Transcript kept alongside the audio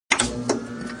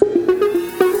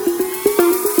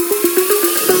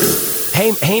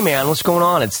Hey man, what's going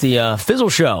on? It's the Fizzle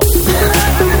Show.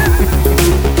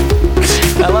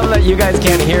 I love that you guys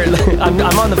can't hear it.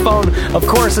 I'm on the phone, of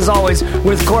course, as always,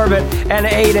 with Corbett and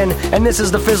Aiden, and this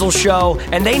is the Fizzle Show,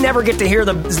 and they never get to hear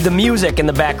the music in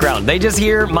the background. They just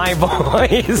hear my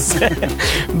voice.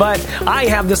 But I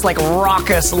have this, like,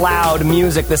 raucous, loud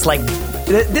music,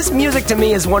 this music to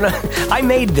me is I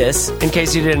made this, in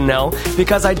case you didn't know,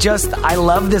 because I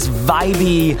love this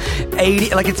vibey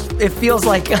 80, like it feels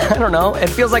like, I don't know, it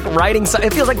feels like writing,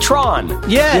 it feels like Tron.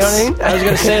 Yes. You know what I mean? I was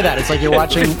going to say that. It's like you're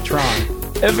watching Tron.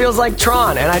 It feels like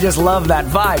Tron, and I just love that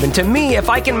vibe. And to me, if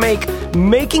I can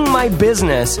making my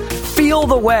business feel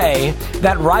the way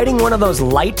that riding one of those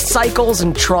light cycles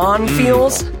in Tron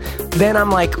feels, then I'm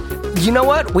like, you know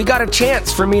what? We got a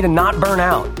chance for me to not burn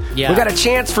out. Yeah. We got a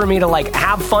chance for me to like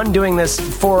have fun doing this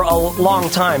for a long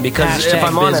time, because if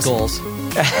I'm honest,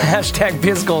 hashtag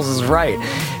biz goals is right.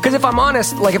 Because if I'm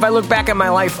honest, like if I look back at my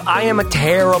life, I am a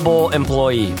terrible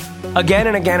employee. Again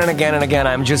and again and again and again,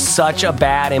 I'm just such a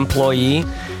bad employee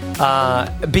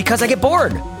because I get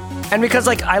bored, and because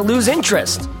like I lose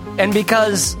interest, and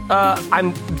because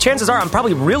chances are I'm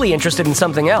probably really interested in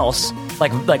something else.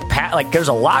 Like there's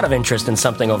a lot of interest in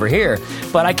something over here,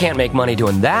 but I can't make money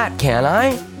doing that, can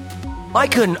I? I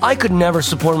could never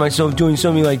support myself doing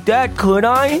something like that, could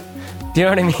I? Do you know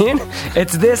what I mean?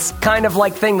 It's this kind of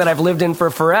like thing that I've lived in for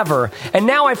forever, and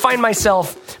now I find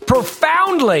myself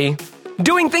profoundly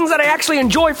doing things that I actually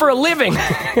enjoy for a living.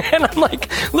 And I'm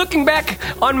like looking back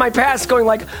on my past going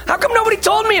like, how come nobody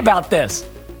told me about this?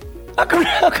 How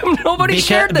come nobody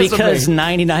shared this because with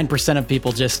me? 99% of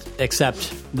people just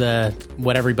accept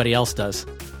what everybody else does.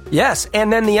 Yes,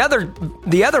 and then the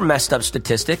other messed up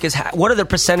statistic is what are the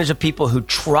percentage of people who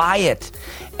try it,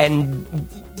 and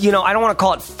you know, I don't want to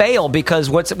call it fail, because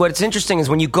what's interesting is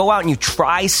when you go out and you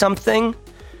try something,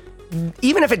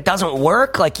 even if it doesn't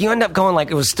work, like you end up going like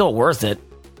it was still worth it.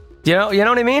 You know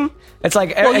what I mean? It's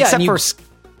like, well, except for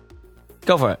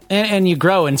go for it, and you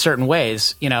grow in certain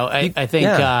ways. You know, I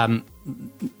think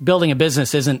building a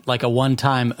business isn't like a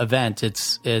one-time event.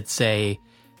 It's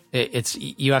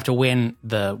you have to win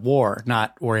the war,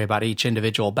 not worry about each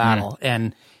individual battle.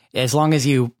 And as long as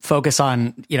you focus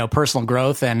on, you know, personal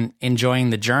growth and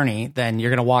enjoying the journey, then you're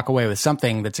going to walk away with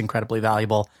something that's incredibly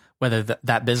valuable, whether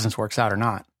that business works out or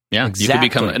not. Yeah, exactly. You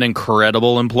could become an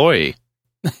incredible employee.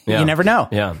 Yeah. You never know.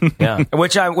 Yeah.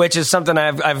 Which is something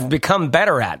I've become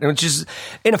better at, which is,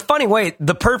 in a funny way,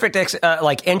 the perfect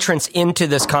entrance into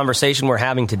this conversation we're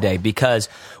having today. Because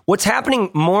what's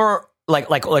happening more like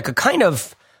a kind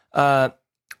of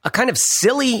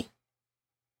silly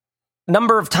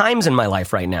number of times in my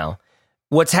life right now.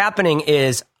 What's happening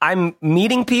is I'm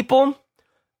meeting people,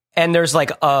 and there's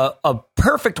like a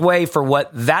perfect way for what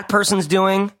that person's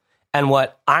doing and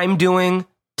what I'm doing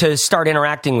to start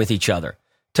interacting with each other,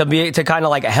 to kind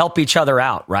of like help each other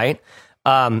out, right?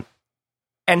 And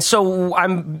so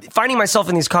I'm finding myself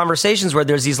in these conversations where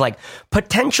there's these like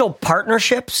potential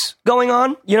partnerships going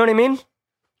on. You know what I mean?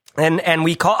 And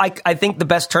we call, I think the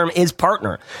best term is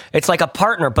partner. It's like a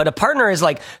partner, but a partner is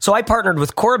like, so I partnered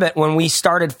with Corbett when we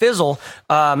started Fizzle,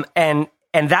 and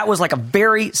that was like a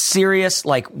very serious,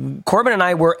 like Corbett and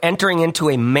I were entering into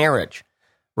a marriage,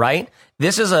 right?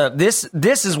 This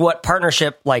is what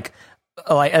partnership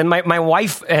and my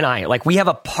wife and I, like, we have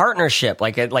a partnership,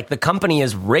 like the company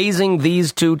is raising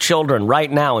these two children right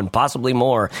now and possibly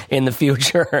more in the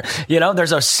future. You know,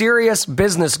 there's a serious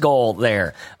business goal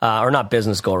there, or not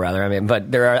business goal rather. I mean,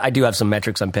 but I do have some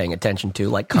metrics I'm paying attention to,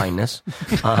 like kindness,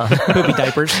 poopy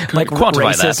diapers, like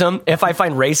racism. If I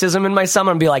find racism in my son,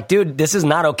 I'm gonna be like, dude, this is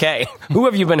not okay. Who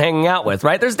have you been hanging out with?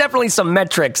 Right? There's definitely some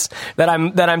metrics that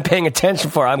I'm paying attention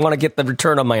for. I want to get the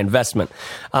return on my investment.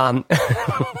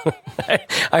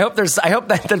 I hope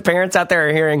that the parents out there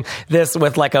are hearing this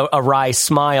with like a wry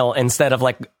smile instead of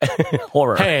like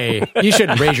horror. Hey, you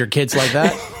shouldn't raise your kids like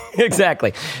that.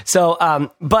 Exactly. So,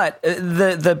 but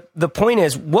the point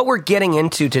is, what we're getting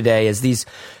into today is these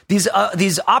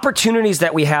opportunities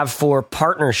that we have for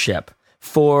partnership.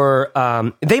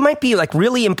 They might be like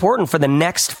really important for the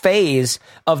next phase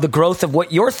of the growth of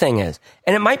what your thing is.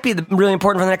 And it might be really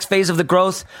important for the next phase of the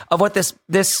growth of what this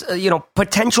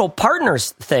potential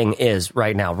partners thing is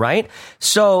right now, right?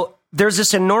 So there's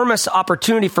this enormous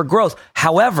opportunity for growth.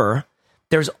 However,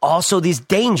 there's also these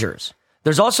dangers.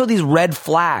 There's also these red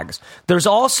flags. There's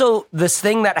also this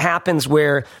thing that happens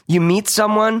where you meet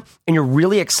someone and you're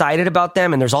really excited about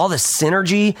them, and there's all this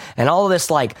synergy and all of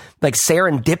this like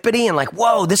serendipity and like,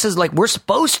 whoa, this is like, we're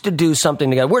supposed to do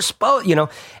something together. We're supposed,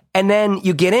 and then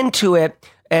you get into it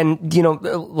And, you know,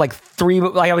 like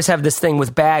I always have this thing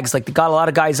with bags. Like, got a lot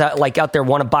of guys out there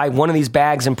want to buy one of these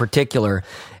bags in particular,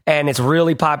 and it's a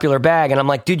really popular bag. And I'm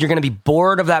like, dude, you're going to be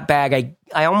bored of that bag.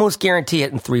 I almost guarantee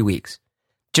it in 3 weeks.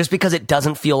 Just because it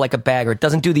doesn't feel like a bag or it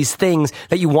doesn't do these things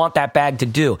that you want that bag to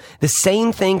do. The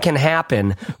same thing can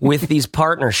happen with these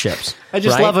partnerships. I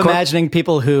just love imagining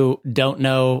people who don't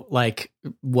know like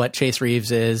what Chase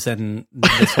Reeves is and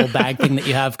this whole bag thing that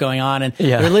you have going on. And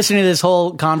they're listening to this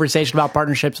whole conversation about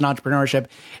partnerships and entrepreneurship.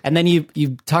 And then you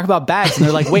talk about bags and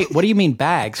they're like, wait, what do you mean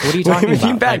bags? What are you talking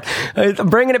about? Bag? Like, I'm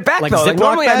bringing it back though. Like,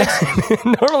 normally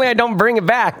I don't bring it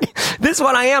back. This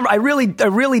one I am. I really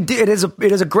do. It is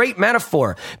a great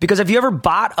metaphor. Because have you ever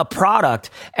bought a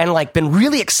product and like been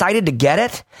really excited to get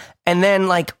it, and then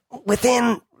like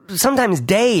within sometimes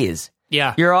days,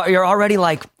 you're already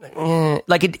like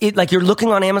like you're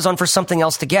looking on Amazon for something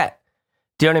else to get.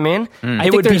 Do you know what I mean? I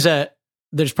think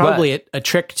there's probably a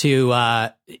trick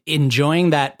to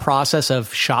enjoying that process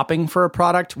of shopping for a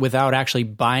product without actually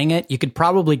buying it. You could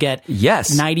probably get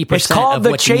 90%. It's called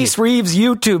the Chase Reeves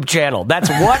YouTube channel. That's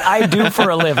what I do for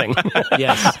a living.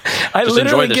 Yes, I just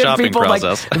literally give people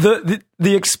process. Like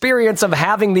the experience of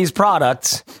having these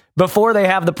products before they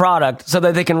have the product, so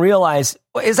that they can realize,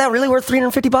 is that really worth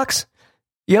 $350?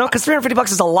 You know, because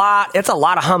 $350 is a lot. It's a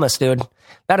lot of hummus, dude.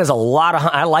 That is a lot of.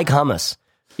 I like hummus.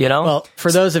 You know? Well,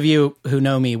 for those of you who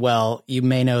know me well, you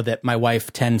may know that my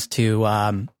wife tends to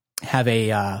have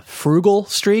a frugal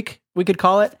streak, we could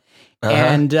call it.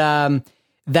 And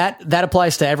that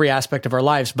applies to every aspect of our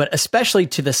lives, but especially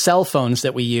to the cell phones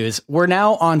that we use. We're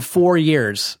now on 4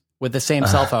 years with the same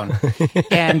cell phone.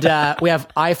 And we have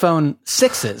iPhone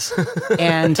 6s.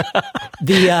 And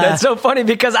that's so funny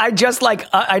because I just like,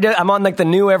 I'm on like the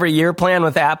new every year plan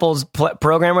with Apple's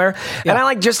programmer. And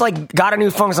I just got a new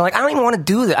phone because I'm like, I don't even want to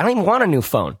do that. I don't even want a new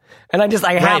phone. And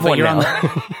I have one now.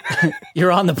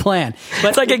 You're on the plan. But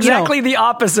it's like exactly the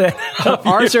opposite.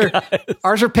 Ours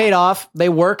are paid off. They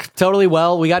work totally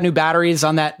well. We got new batteries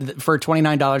on that for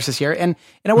 $29 this year. And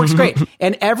it works great.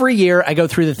 And every year I go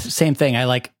through the same thing. I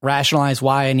like rationalize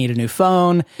why I need a new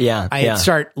phone. I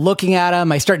start looking at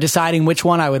them. I start deciding which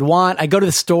one I would want. I go to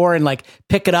the store and like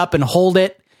pick it up and hold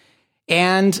it.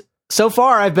 And so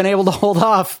far I've been able to hold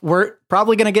off. We're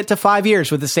probably going to get to 5 years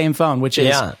with the same phone, which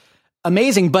is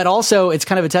amazing. But also it's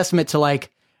kind of a testament to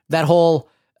like that whole,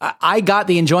 I got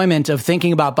the enjoyment of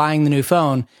thinking about buying the new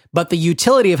phone, but the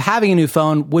utility of having a new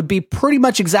phone would be pretty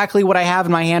much exactly what I have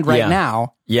in my hand right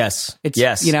now. Yes.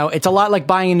 You know, it's a lot like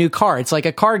buying a new car. It's like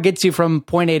a car gets you from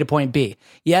point A to point B.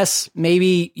 Yes,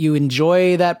 maybe you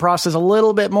enjoy that process a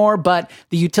little bit more, but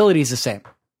the utility is the same.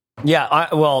 Yeah,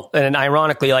 and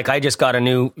ironically, like I just got a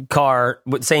new car,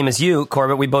 same as you,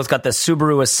 Corbett. We both got the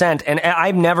Subaru Ascent, and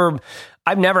I've never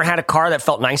had a car that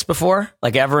felt nice before,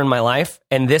 like ever in my life.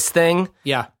 And this thing,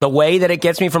 the way that it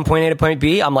gets me from point A to point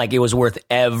B, I'm like, it was worth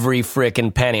every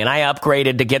freaking penny. And I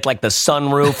upgraded to get like the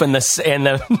sunroof and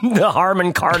the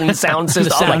Harman Kardon sound system.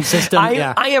 The sound system.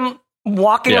 I am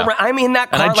walking around. I'm in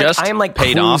that car. And I am like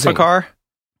paid off a car.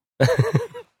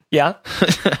 Yeah.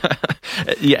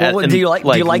 Well, do you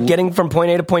like getting from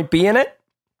point A to point B in it?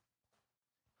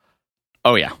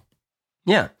 Oh yeah.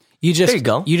 Yeah. There you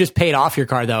go. You just paid off your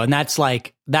car though, and that's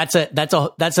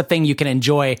a thing you can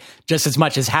enjoy just as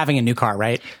much as having a new car,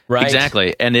 right? Right.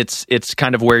 Exactly. And it's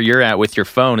kind of where you're at with your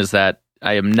phone, is that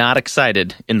I am not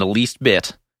excited in the least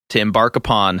bit to embark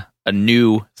upon a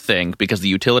new thing because the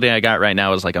utility I got right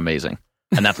now is like amazing.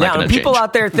 And that's not going to change. People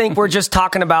out there think we're just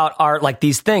talking about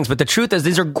these things, but the truth is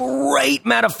these are great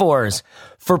metaphors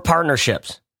for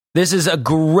partnerships. This is a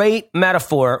great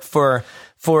metaphor for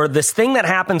this thing that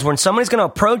happens when somebody's going to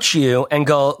approach you and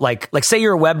go like say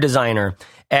you're a web designer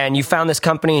and you found this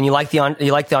company and you like the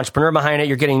entrepreneur behind it.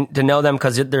 You're getting to know them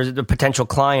because there's a potential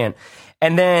client.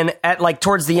 And then at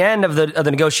towards the end of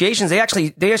the negotiations, they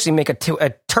actually make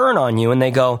a turn on you and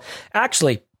they go,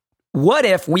 actually, what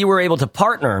if we were able to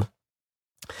partner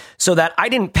so that I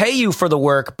didn't pay you for the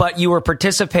work, but you were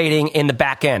participating in the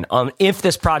back end. If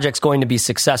this project's going to be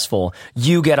successful,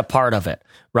 you get a part of it,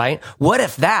 right? What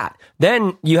if that?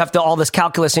 Then you have all this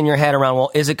calculus in your head around,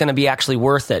 well, is it going to be actually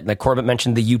worth it? Like Corbett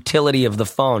mentioned, the utility of the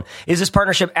phone. Is this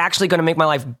partnership actually going to make my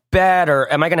life better?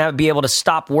 Am I going to be able to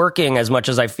stop working as much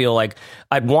as I feel like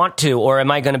I'd want to? Or am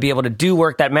I going to be able to do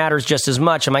work that matters just as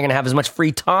much? Am I going to have as much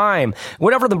free time?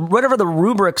 Whatever the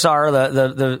rubrics are,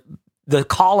 the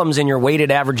columns in your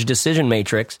weighted average decision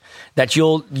matrix that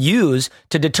you'll use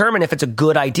to determine if it's a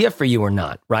good idea for you or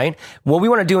not, right? What we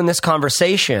want to do in this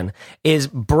conversation is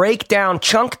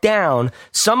chunk down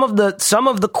some of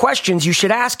the questions you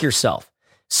should ask yourself.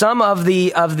 Some of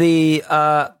the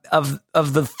of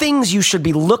the things you should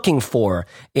be looking for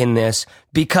in this,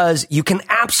 because you can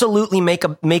absolutely make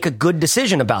a good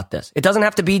decision about this. It doesn't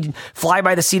have to be fly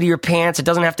by the seat of your pants. It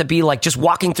doesn't have to be like just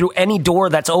walking through any door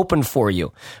that's open for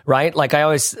you, right? Like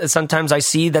sometimes I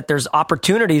see that there's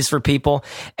opportunities for people,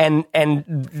 and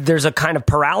there's a kind of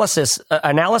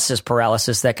analysis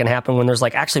paralysis that can happen when there's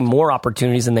like actually more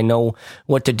opportunities than they know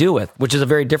what to do with, which is a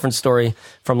very different story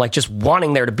from like just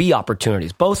wanting there to be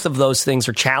opportunities. Both of those things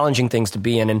are challenging things to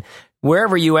be in, and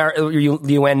wherever you are,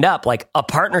 you end up, like a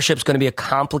partnership is going to be a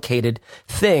complicated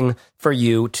thing for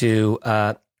you to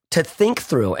think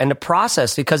through and to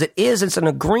process, because it's an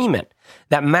agreement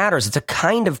that matters. It's a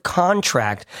kind of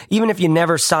contract, even if you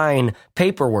never sign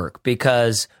paperwork,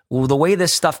 because the way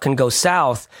this stuff can go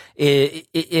south, it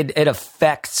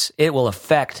will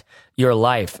affect your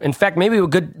life. In fact, maybe a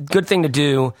good thing to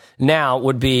do now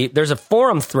would be, there's a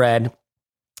forum thread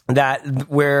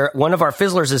where one of our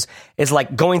fizzlers is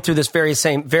like going through this very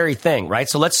thing, right?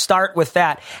 So let's start with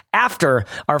that after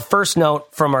our first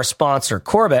note from our sponsor.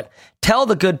 Corbett, tell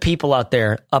the good people out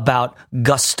there about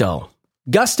Gusto.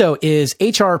 Gusto is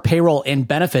HR, payroll, and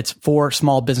benefits for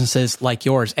small businesses like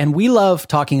yours. And we love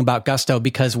talking about Gusto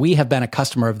because we have been a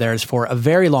customer of theirs for a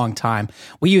very long time.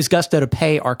 We use Gusto to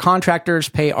pay our contractors,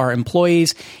 pay our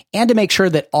employees, and to make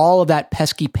sure that all of that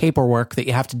pesky paperwork that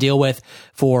you have to deal with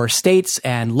for states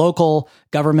and local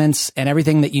governments and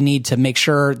everything that you need to make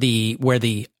sure where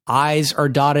the I's are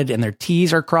dotted and their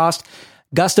T's are crossed,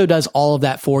 Gusto does all of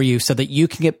that for you so that you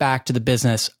can get back to the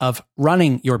business of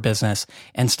running your business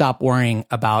and stop worrying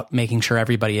about making sure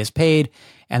everybody is paid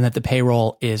and that the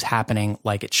payroll is happening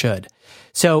like it should.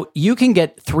 So you can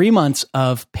get 3 months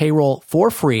of payroll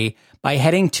for free by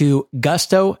heading to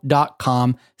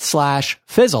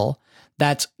gusto.com/fizzle.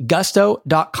 That's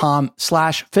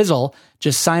gusto.com/fizzle.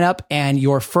 Just sign up and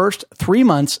your first 3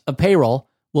 months of payroll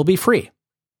will be free.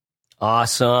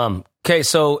 Awesome. Okay,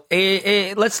 so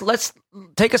let's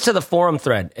take us to the forum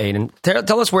thread, Aiden.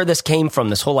 Tell us where this came from,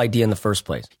 this whole idea in the first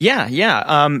place.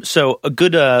 Yeah. So a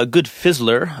good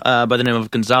fizzler by the name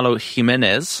of Gonzalo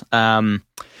Jimenez it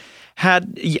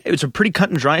was a pretty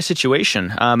cut and dry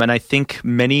situation, and I think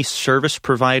many service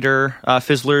provider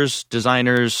fizzlers,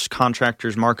 designers,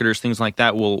 contractors, marketers, things like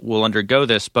that will undergo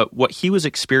this. But what he was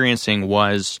experiencing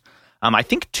was, I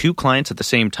think, 2 clients at the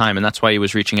same time, and that's why he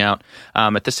was reaching out.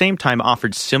 At the same time,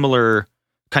 offered similar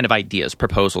kind of ideas,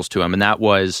 proposals to him, and that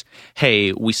was,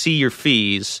 hey, we see your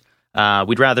fees.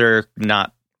 We'd rather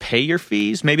not pay your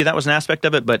fees. Maybe that was an aspect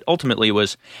of it, but ultimately it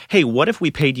was, hey, what if we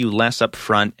paid you less up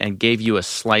front and gave you a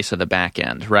slice of the back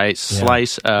end, right?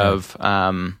 Slice of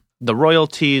the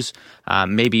royalties.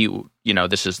 Maybe,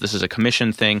 this is a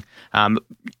commission thing.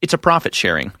 It's a profit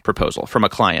sharing proposal from a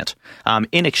client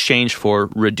in exchange for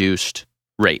reduced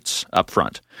rates up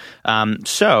front.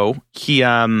 So he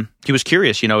was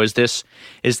curious, is this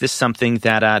something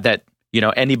that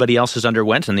anybody else has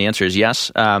underwent? And the answer is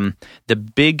yes. The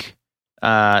big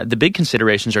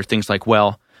considerations are things like,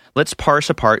 well, let's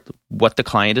parse apart what the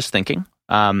client is thinking.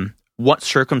 What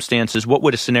circumstances, what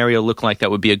would a scenario look like that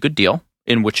would be a good deal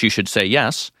in which you should say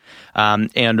yes?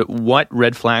 And what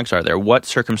red flags are there? What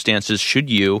circumstances should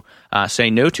you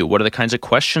say no to? What are the kinds of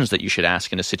questions that you should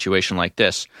ask in a situation like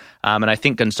this? And I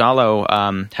think Gonzalo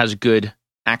has good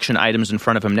action items in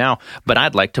front of him now, but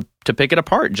I'd like to pick it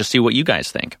apart and just see what you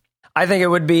guys think. I think it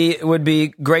would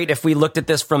be great if we looked at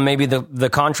this from maybe the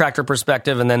contractor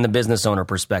perspective and then the business owner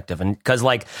perspective. And because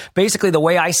basically the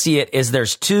way I see it is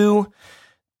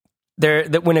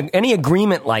when any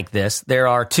agreement like this, there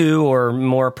are 2 or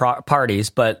more parties,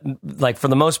 but like for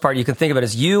the most part, you can think of it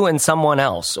as you and someone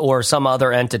else or some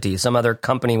other entity, some other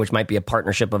company, which might be a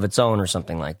partnership of its own or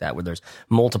something like that, where there's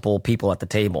multiple people at the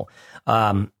table.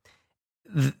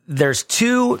 There's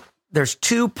two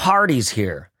parties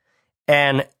here.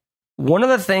 And one of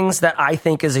the things that I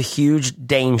think is a huge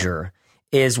danger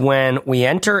is when we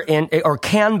enter in, or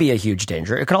can be a huge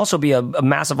danger. It can also be a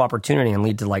massive opportunity and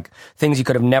lead to like things you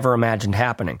could have never imagined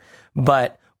happening.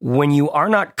 But when you are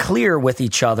not clear with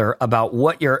each other about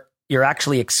what you're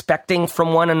actually expecting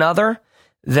from one another,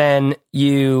 then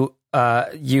you run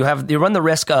the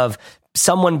risk of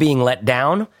someone being let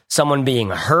down, someone being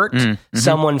hurt,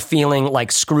 someone feeling like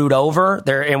screwed over.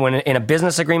 When in a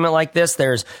business agreement like this,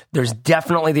 there's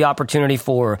definitely the opportunity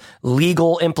for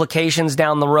legal implications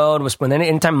down the road. When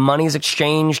anytime money's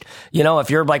exchanged, if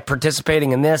you're like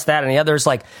participating in this, that, and the others,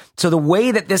 so the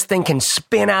way that this thing can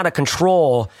spin out of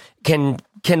control can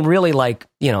really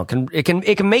it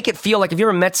can make it feel like, if you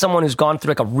ever met someone who's gone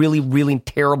through like a really, really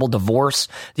terrible divorce,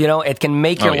 it can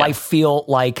make your life feel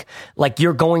like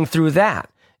you're going through that,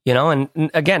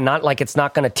 and again, not like it's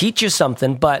not going to teach you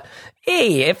something, but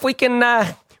hey, if we can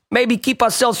maybe keep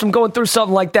ourselves from going through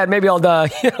something like that. Maybe I'll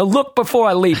look before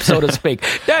I leap, so to speak.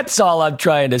 That's all I'm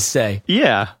trying to say.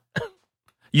 Yeah.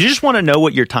 You just want to know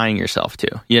what you're tying yourself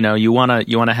to. You want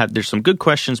to have, there's some good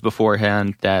questions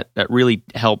beforehand that really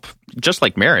help, just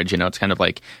like marriage, it's kind of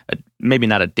like maybe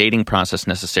not a dating process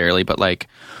necessarily, but like,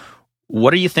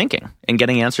 what are you thinking? And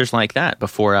getting answers like that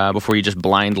before you just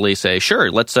blindly say, sure,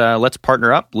 let's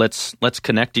partner up, let's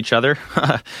connect each other,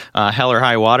 hell or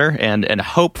high water, and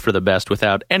hope for the best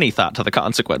without any thought to the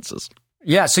consequences.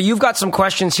 Yeah, so you've got some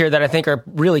questions here that I think are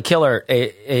really killer,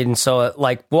 Aiden. So,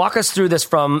 walk us through this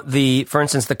from for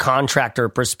instance, the contractor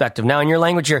perspective. Now, in your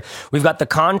language here, we've got the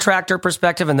contractor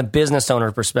perspective and the business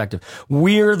owner perspective.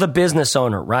 We're the business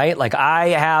owner, right? Like, I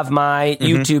have my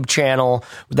YouTube channel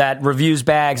that reviews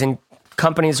bags, and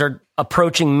companies are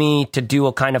approaching me to do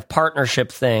a kind of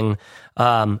partnership thing.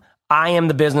 I am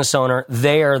the business owner.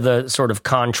 They are the sort of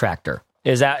contractor.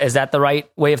 Is that the right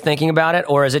way of thinking about it?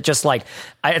 Or is it just like,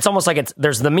 it's almost like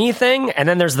there's the me thing and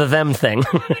then there's the them thing.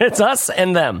 It's us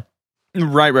and them.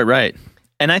 Right.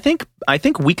 And I think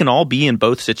we can all be in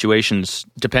both situations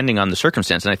depending on the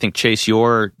circumstance. And I think, Chase,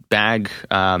 your bag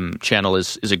channel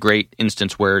is a great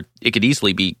instance where it could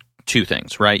easily be two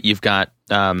things, right? You've got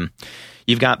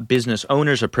business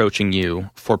owners approaching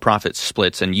you for profit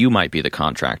splits, and you might be the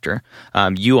contractor.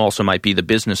 You also might be the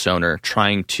business owner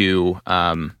trying to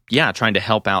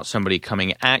help out somebody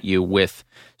coming at you with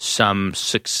some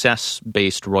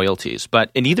success-based royalties. But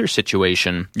in either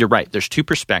situation, you're right. There's two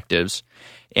perspectives,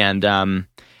 and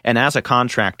as a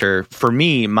contractor, for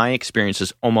me, my experience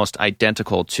is almost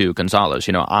identical to Gonzalo's.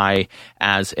 I,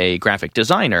 as a graphic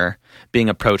designer, being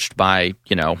approached by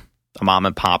a mom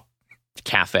and pop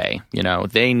cafe,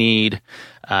 they need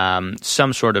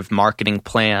some sort of marketing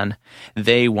plan.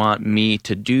 They want me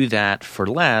to do that for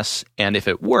less, and if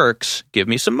it works, give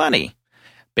me some money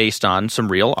based on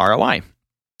some real ROI.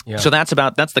 Yeah. So that's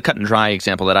the cut and dry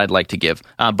example that I'd like to give.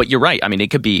 But you're right. I mean, it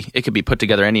could be put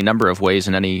together any number of ways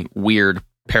in any weird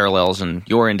parallels in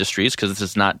your industries, because this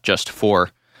is not just for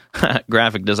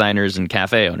graphic designers and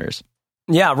cafe owners.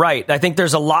 Yeah, right. I think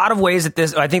there's a lot of ways that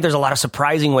there's a lot of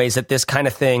surprising ways that this kind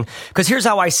of thing, because here's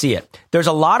how I see it. There's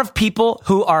a lot of people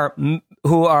who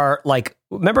are like,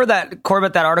 remember that,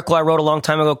 Corbett, that article I wrote a long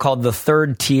time ago called The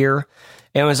Third Tier?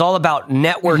 And it was all about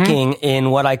networking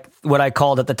in what I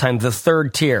called at the time the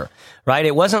third tier, right?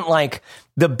 It wasn't like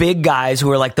the big guys who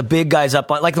were like the big guys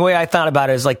up on, like the way I thought about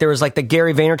it is like there was like the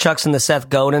Gary Vaynerchuks and the Seth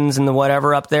Godins and the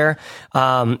whatever up there.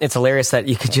 It's hilarious that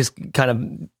you could just kind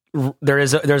of,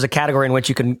 there's a category in which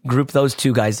you can group those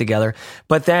two guys together,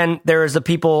 but then there's the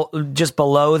people just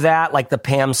below that, like the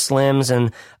Pam Slims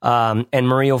and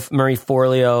Marie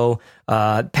Forleo,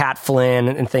 Pat Flynn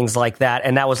and things like that.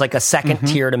 And that was like a second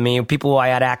tier to me, people who I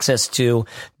had access to,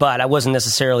 but I wasn't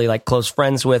necessarily like close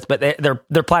friends with, but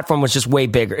their platform was just way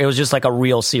bigger. It was just like a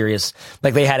real serious,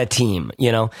 like they had a team,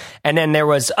 and then there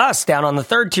was us down on the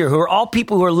third tier who are all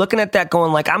people who are looking at that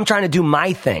going like, I'm trying to do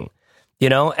my thing.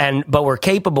 But we're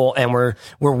capable and we're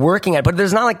working at it. But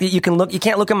there's not like that you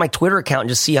can't look at my Twitter account and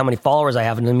just see how many followers I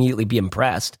have and immediately be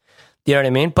impressed. You know what I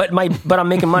mean? But I'm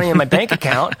making money in my bank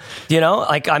account, we're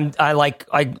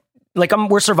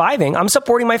surviving. I'm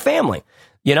supporting my family,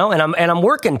 and I'm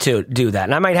working to do that.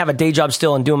 And I might have a day job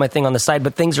still and doing my thing on the side,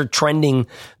 but things are trending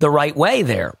the right way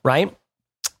there, right?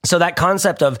 So that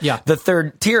concept of the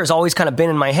third tier has always kind of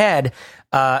been in my head.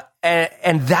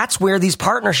 And that's where these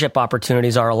partnership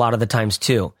opportunities are a lot of the times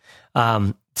too.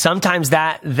 Sometimes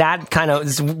that kind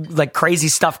of like crazy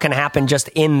stuff can happen just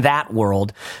in that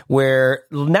world where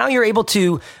now you're able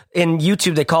to, in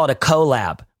YouTube, they call it a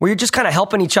collab, where you're just kind of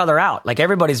helping each other out. Like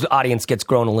everybody's audience gets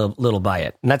grown a little by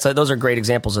it. And those are great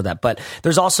examples of that. But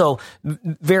there's also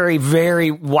very,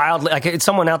 very wildly, like it's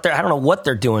someone out there, I don't know what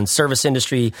they're doing, service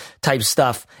industry type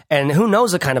stuff. And who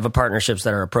knows the kind of partnerships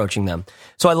that are approaching them.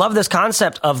 So I love this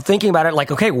concept of thinking about it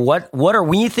like, okay, what are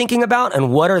we thinking about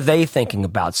and what are they thinking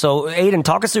about? So Aiden,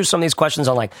 talk us through some of these questions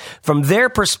on like, from their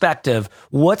perspective,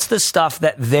 what's the stuff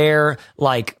that they're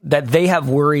like, that they have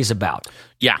worries about?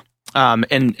 Yeah.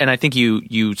 And I think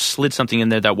you slid something in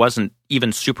there that wasn't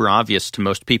even super obvious to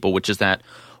most people, which is that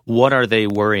what are they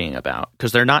worrying about?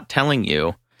 Because they're not telling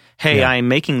you, hey, I'm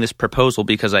making this proposal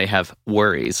because I have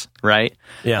worries, right?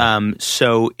 Yeah.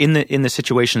 So in the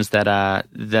situations that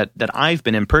I've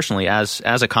been in personally as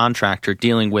a contractor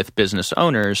dealing with business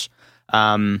owners,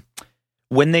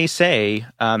 when they say,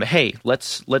 hey,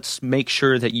 let's make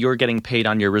sure that you're getting paid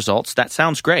on your results, that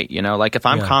sounds great. Like if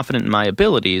I'm confident in my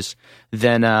abilities,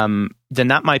 then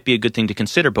that might be a good thing to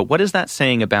consider. But what is that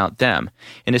saying about them?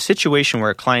 In a situation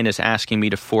where a client is asking me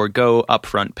to forego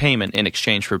upfront payment in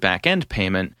exchange for back-end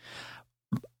payment,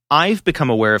 I've become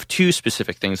aware of two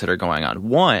specific things that are going on.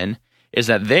 One is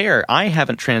that I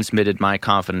haven't transmitted my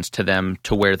confidence to them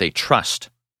to where they trust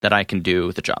that I can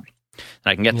do the job,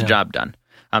 that I can get the job done.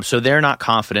 So they're not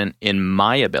confident in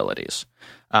my abilities.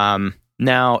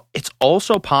 Now, it's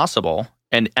also possible,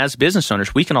 and as business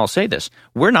owners, we can all say this,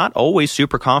 we're not always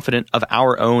super confident of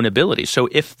our own abilities. So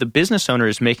if the business owner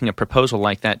is making a proposal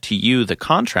like that to you, the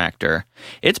contractor,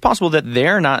 it's possible that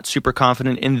they're not super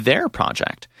confident in their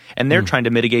project, and they're trying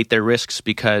to mitigate their risks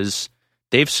because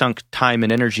they've sunk time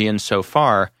and energy in so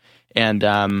far,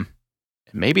 and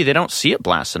maybe they don't see it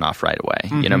blasting off right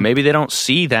away. You know, maybe they don't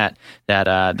see that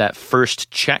first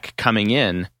check coming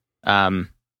in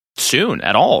soon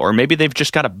at all, or maybe they've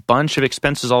just got a bunch of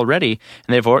expenses already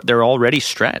and they're already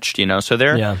stretched. You know, so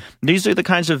these are the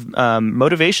kinds of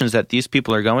motivations that these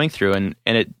people are going through, and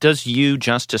it does you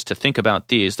justice to think about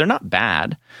these. They're not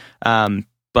bad,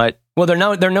 but they're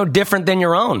no different than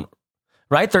your own.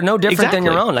 Right? They're no different than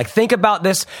your own. Like, think about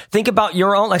this. Think about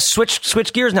your own, like,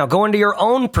 switch gears now. Go into your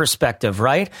own perspective,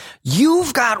 right?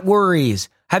 You've got worries.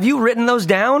 Have you written those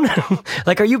down?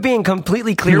 Like, are you being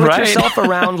completely clear with yourself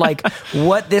around, like,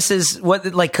 what this is,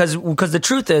 cause the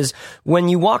truth is, when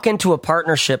you walk into a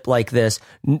partnership like this,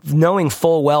 knowing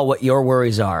full well what your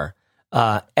worries are,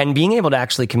 and being able to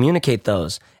actually communicate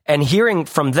those, and hearing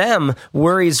from them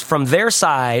worries from their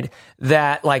side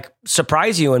that, like,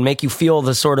 surprise you and make you feel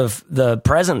the sort of the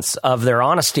presence of their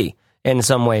honesty in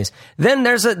some ways, then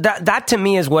there's that to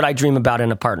me is what I dream about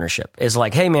in a partnership, is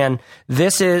like, hey man,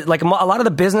 this is like a lot of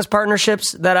the business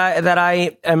partnerships that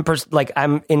I am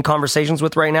I'm in conversations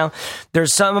with right now.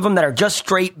 There's some of them that are just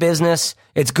straight business.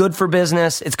 It's good for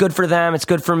business. It's good for them. It's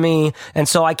good for me. And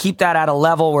so I keep that at a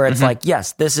level where it's like,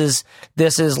 yes, this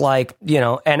is like, you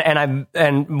know,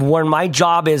 and when my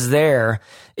job is there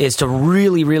is to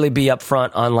really, really be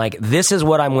upfront on, like, this is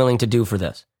what I'm willing to do for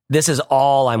this. This is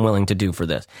all I'm willing to do for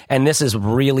this. And this is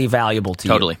really valuable to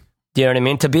you. Totally. Do you know what I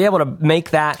mean? To be able to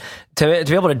make that, to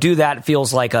be able to do that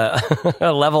feels like a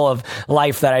level of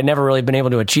life that I'd never really been able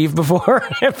to achieve before.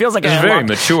 It feels like it's very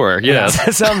mature. Yeah.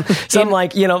 some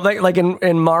like, you know, like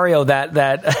in Mario,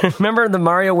 that remember the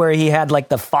Mario where he had like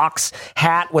the fox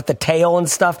hat with the tail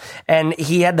and stuff, and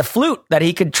he had the flute that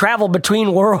he could travel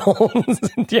between worlds.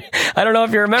 I don't know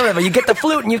if you remember that, but you get the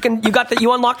flute and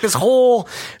you unlock this whole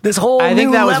I think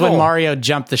new that was level. when Mario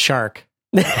jumped the shark.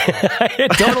 It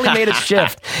totally made a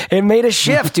shift. It made a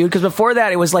shift, dude, because before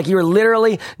that, it was like you were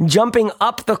literally jumping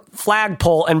up the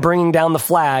flagpole and bringing down the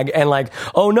flag, and like,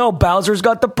 oh no, Bowser's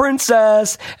got the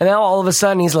princess. And now all of a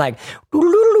sudden he's like,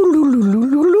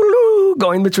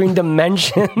 going between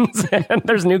dimensions, and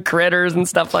there's new critters and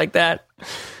stuff like that.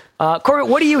 Corbett,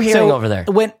 what are you hearing over there?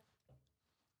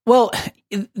 Well,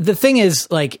 the thing is,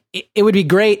 like, it would be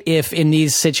great if in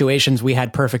these situations we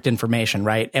had perfect information,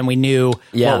 right? And we knew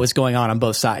what was going on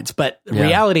both sides. But the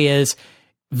reality is,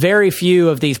 very few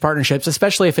of these partnerships,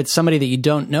 especially if it's somebody that you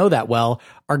don't know that well,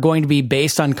 are going to be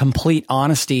based on complete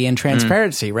honesty and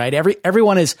transparency, right?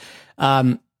 Everyone is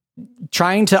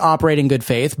trying to operate in good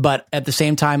faith, but at the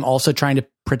same time also trying to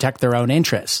protect their own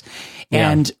interests.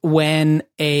 And when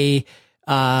a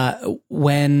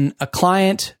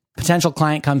potential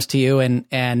client comes to you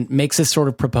and makes this sort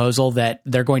of proposal that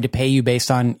they're going to pay you based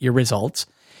on your results,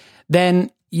 then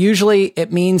usually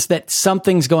it means that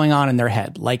something's going on in their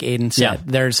head. Like Aiden said,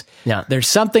 there's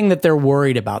something that they're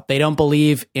worried about. They don't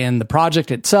believe in the project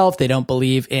itself. They don't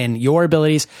believe in your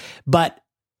abilities. But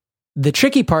the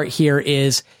tricky part here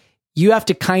is you have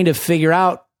to kind of figure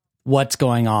out what's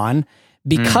going on,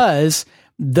 because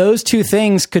those two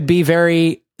things could lead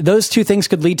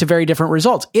to very different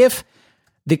results. If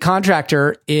the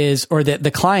contractor or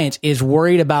the client is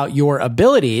worried about your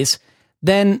abilities,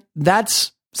 then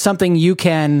that's something you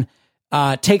can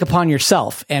take upon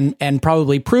yourself and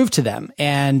probably prove to them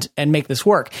and make this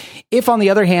work. If, on the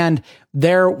other hand,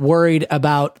 they're worried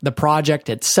about the project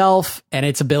itself and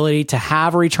its ability to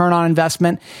have a return on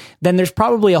investment, then there's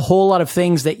probably a whole lot of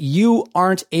things that you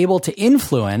aren't able to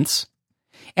influence.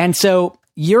 And so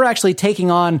you're actually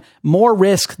taking on more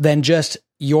risk than just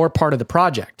your part of the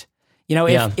project. You know,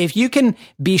 if you can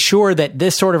be sure that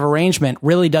this sort of arrangement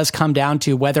really does come down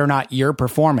to whether or not you're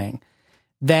performing,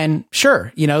 then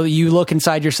sure, you know, you look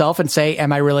inside yourself and say,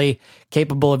 am I really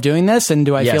capable of doing this? And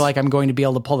do I feel like I'm going to be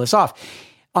able to pull this off?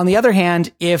 On the other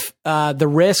hand, if the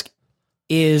risk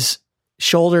is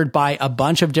shouldered by a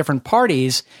bunch of different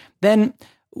parties, then,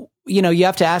 you know, you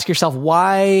have to ask yourself,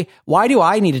 why do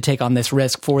I need to take on this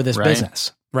risk for this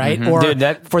business? Right. Or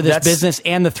for this business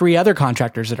and the three other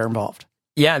contractors that are involved.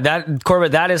 Yeah,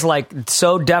 Corbett, that is like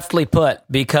so deftly put,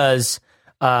 because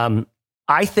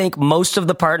I think most of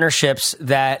the partnerships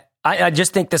that I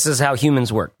just think this is how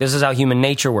humans work. This is how human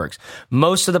nature works.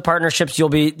 Most of the partnerships you'll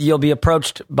be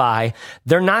approached by,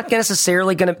 they're not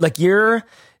necessarily going to, like,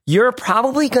 you're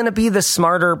probably going to be the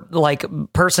smarter, like,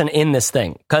 person in this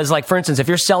thing. Because, like, for instance, if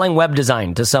you're selling web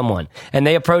design to someone and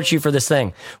they approach you for this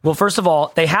thing, well, first of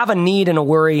all, they have a need and a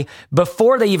worry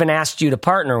before they even asked you to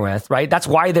partner with, right? That's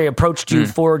why they approached you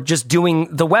for just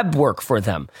doing the web work for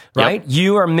them, right? Yep.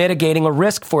 You are mitigating a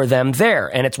risk for them there,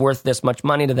 and it's worth this much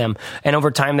money to them. And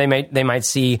over time, they might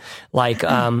see, like,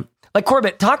 like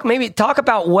Corbett, talk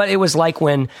about what it was like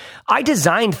when I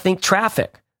designed Think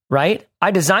Traffic. Right?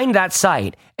 I designed that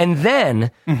site. And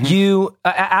then you,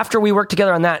 after we worked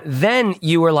together on that, then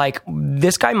you were like,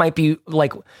 this guy might be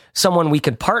like someone we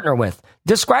could partner with.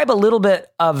 Describe a little bit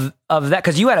of that,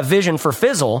 because you had a vision for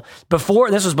Fizzle before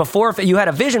you had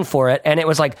a vision for it. And it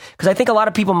was like, because I think a lot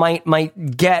of people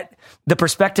might get the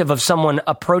perspective of someone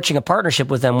approaching a partnership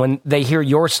with them when they hear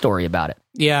your story about it.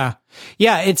 Yeah.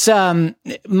 Yeah. It's,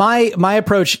 my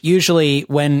approach usually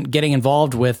when getting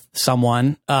involved with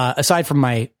someone, aside from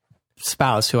my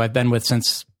spouse, who I've been with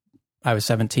since I was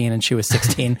 17 and she was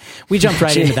 16, we jumped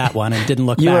right into that one and didn't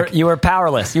look back. You were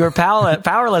powerless. You were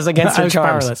powerless against her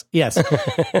charms. Powerless, yes.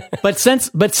 But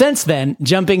since then,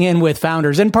 jumping in with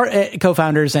founders and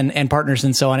co-founders and partners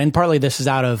and so on, and partly this is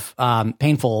out of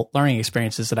painful learning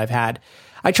experiences that I've had,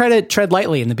 I try to tread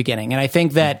lightly in the beginning. And I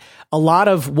think that a lot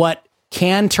of what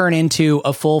can turn into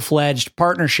a full-fledged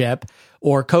partnership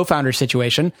or co-founder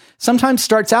situation sometimes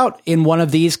starts out in one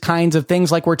of these kinds of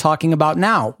things like we're talking about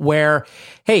now, where,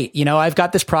 hey, I've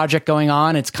got this project going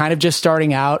on. It's kind of just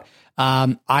starting out.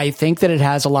 I think that it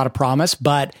has a lot of promise,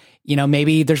 but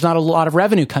maybe there's not a lot of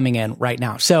revenue coming in right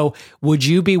now. So would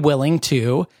you be willing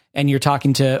to, and you're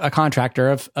talking to a contractor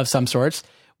of some sorts,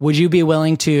 would you be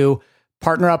willing to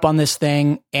partner up on this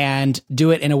thing and do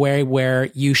it in a way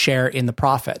where you share in the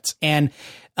profits? And,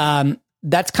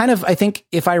 that's kind of, I think,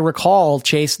 if I recall,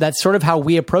 Chase, that's sort of how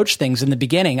we approach things in the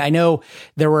beginning. I know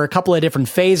there were a couple of different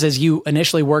phases. You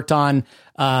initially worked on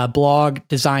blog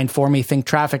design for me, Think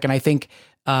Traffic, and I think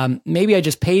maybe I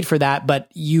just paid for that,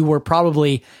 but you were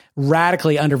probably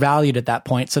radically undervalued at that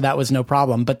point, so that was no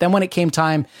problem. But then when it came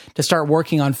time to start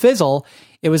working on Fizzle,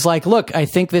 it was like, look, I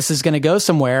think this is going to go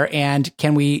somewhere, and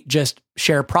can we just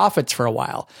share profits for a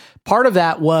while? Part of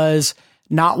that was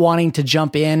not wanting to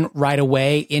jump in right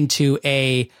away into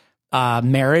a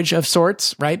marriage of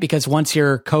sorts, right? Because once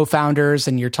you're co-founders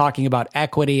and you're talking about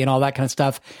equity and all that kind of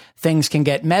stuff, things can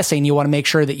get messy, and you want to make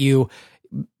sure that you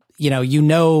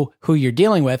know who you're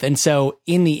dealing with. And so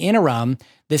in the interim,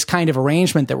 this kind of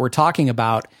arrangement that we're talking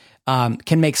about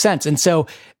can make sense. And so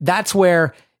that's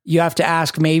where you have to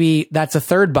ask, maybe that's a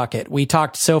third bucket. We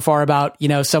talked so far about,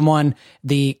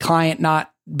 the client not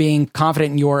being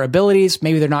confident in your abilities.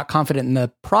 Maybe they're not confident in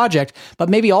the project, but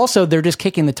maybe also they're just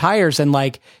kicking the tires and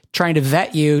like trying to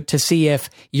vet you to see if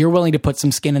you're willing to put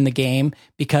some skin in the game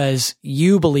because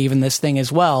you believe in this thing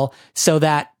as well, so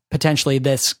that potentially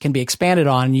this can be expanded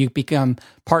on and you become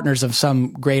partners of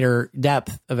some greater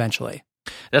depth eventually.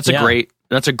 That's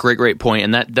a great point.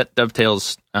 And that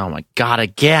dovetails. Oh my God,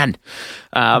 again.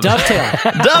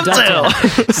 Dovetail.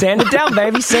 Sand it down,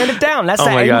 baby. Sand it down. That's oh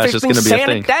that my gosh, it's going to be a thing.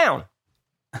 Sand it down.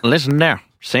 Listen now.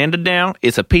 Sand it down.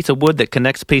 It's a piece of wood that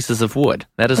connects pieces of wood.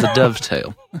 That is a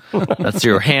dovetail. That's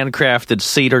your handcrafted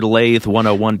cedar lathe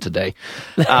 101 today.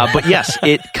 But yes,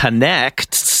 it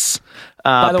connects.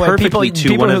 By the way,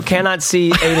 people who cannot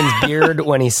see Aiden's beard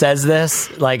when he says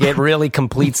this, like, it really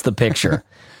completes the picture.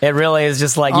 It really is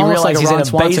just like, you almost realize like he's Ron in a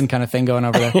Swanson kind of thing going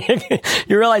over there.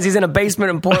 You realize he's in a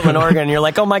basement in Portland, Oregon, and you're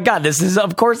like, oh my God,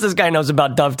 of course this guy knows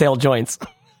about dovetail joints.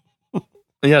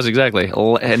 Yes, exactly.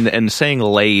 And saying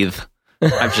lathe,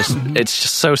 it's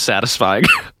just so satisfying.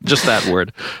 Just that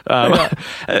word.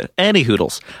 Any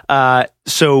hoodles.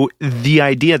 So the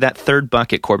idea, that third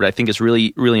bucket, Corbett, I think is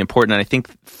really, really important. And I think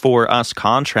for us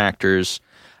contractors,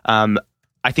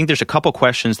 I think there's a couple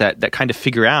questions that kind of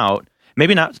figure out,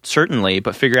 maybe not certainly,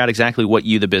 but figure out exactly what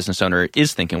you, the business owner,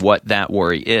 is thinking, what that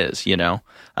worry is,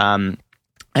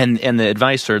 And the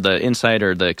advice or the insight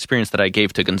or the experience that I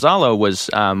gave to Gonzalo was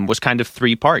kind of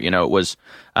three-part. It was,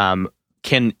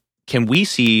 can we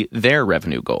see their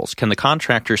revenue goals? Can the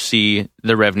contractor see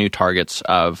the revenue targets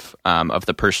of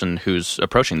the person who's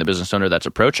approaching, the business owner that's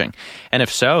approaching? And if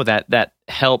so, that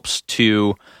helps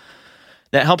to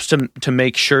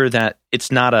make sure that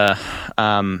it's not a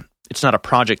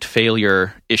project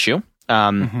failure issue.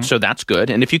 So that's good.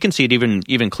 And if you can see it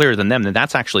even clearer than them, then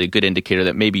that's actually a good indicator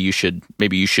that maybe you should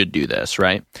do this,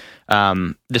 right?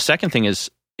 The second thing is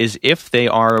if they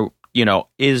are,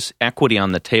 is equity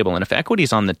on the table? And if equity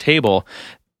is on the table,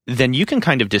 then you can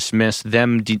kind of dismiss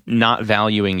them not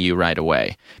valuing you right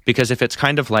away. Because if it's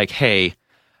kind of like, hey,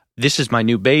 this is my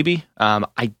new baby,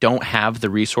 I don't have the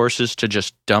resources to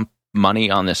just dump money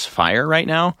on this fire right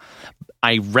now.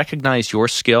 I recognize your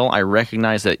skill. I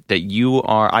recognize that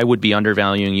I would be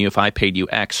undervaluing you if I paid you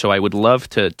X. So I would love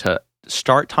to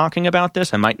start talking about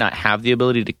this. I might not have the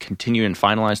ability to continue and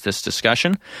finalize this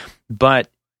discussion. But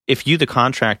if you, the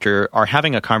contractor, are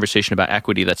having a conversation about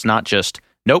equity that's not just,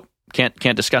 nope,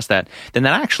 can't discuss that, then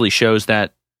that actually shows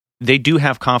that they do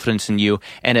have confidence in you,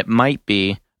 and it might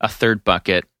be a third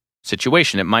bucket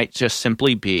situation. It might just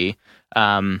simply be,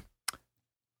 I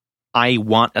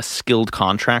want a skilled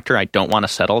contractor. I don't want to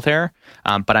settle there,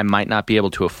 but I might not be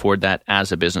able to afford that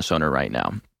as a business owner right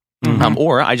now. Mm-hmm.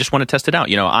 Or I just want to test it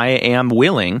out. I am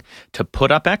willing to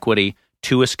put up equity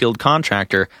to a skilled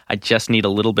contractor. I just need a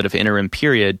little bit of interim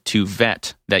period to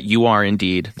vet that you are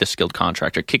indeed the skilled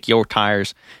contractor. Kick your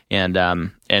tires, and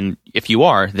if you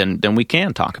are, then we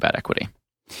can talk about equity.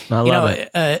 I love it.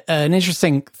 An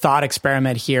interesting thought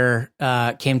experiment here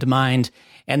came to mind,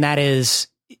 and that is,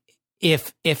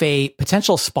 if a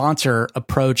potential sponsor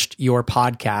approached your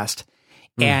podcast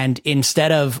and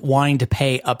instead of wanting to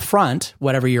pay upfront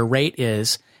whatever your rate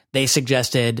is, they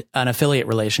suggested an affiliate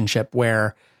relationship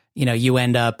where you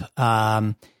end up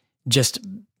just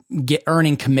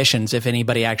earning commissions if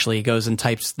anybody actually goes and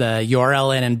types the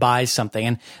URL in and buys something,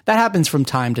 and that happens from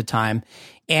time to time.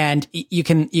 And you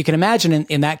can imagine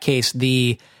in that case,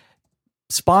 the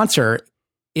sponsor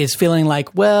is feeling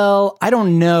like, well, I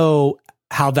don't know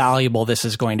how valuable this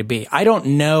is going to be. I don't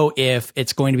know if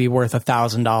it's going to be worth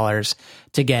 $1,000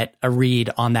 to get a read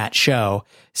on that show.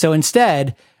 So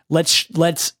instead,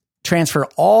 let's transfer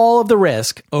all of the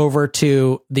risk over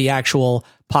to the actual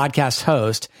podcast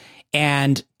host.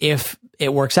 And if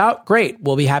it works out, great,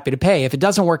 we'll be happy to pay. If it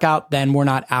doesn't work out, then we're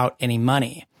not out any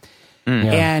money.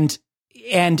 Yeah.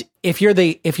 And if you're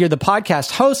the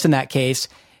podcast host in that case,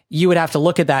 you would have to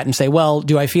look at that and say, well,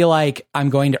 do I feel like I'm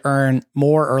going to earn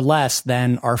more or less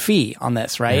than our fee on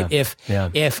this, right?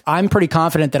 If I'm pretty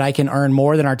confident that I can earn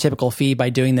more than our typical fee by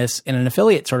doing this in an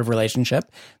affiliate sort of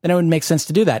relationship, then it would make sense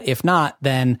to do that. If not,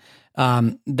 then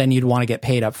you'd want to get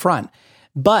paid up front.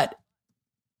 But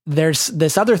there's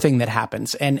this other thing that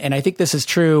happens, and I think this is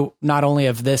true not only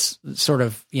of this sort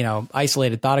of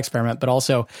isolated thought experiment, but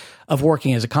also of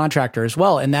working as a contractor as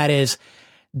well. And that is,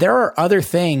 there are other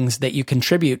things that you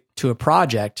contribute to a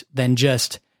project than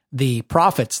just the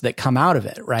profits that come out of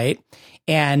it, right?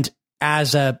 And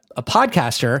as a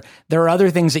podcaster, there are other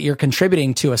things that you're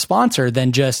contributing to a sponsor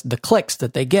than just the clicks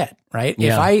that they get, right?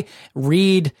 Yeah. If I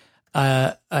read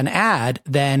an ad,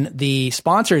 then the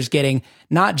sponsor is getting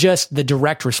not just the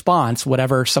direct response,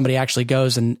 whatever somebody actually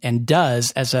goes and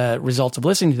does as a result of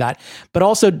listening to that, but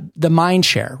also the mind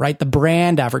share, right? The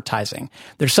brand advertising.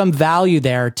 There's some value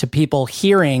there to people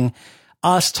hearing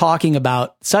us talking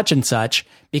about such and such,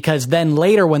 because then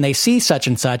later when they see such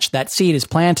and such, that seed is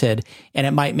planted and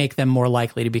it might make them more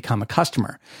likely to become a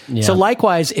customer. Yeah. So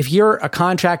likewise, if you're a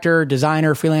contractor,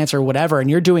 designer, freelancer, whatever, and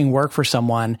you're doing work for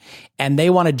someone and they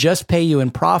want to just pay you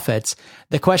in profits,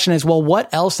 the question is, well,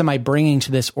 what else am I bringing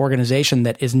to this organization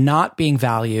that is not being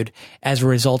valued as a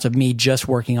result of me just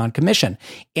working on commission?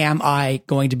 Am I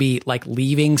going to be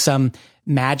leaving some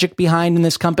magic behind in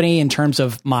this company in terms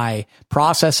of my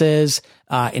processes,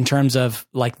 in terms of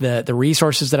the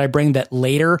resources that I bring that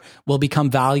later will become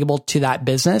valuable to that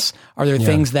business? Are there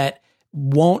things that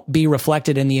won't be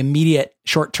reflected in the immediate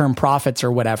short-term profits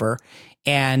or whatever?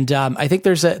 And I think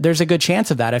there's a good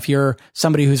chance of that. If you're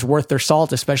somebody who's worth their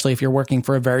salt, especially if you're working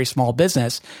for a very small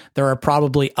business, there are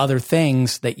probably other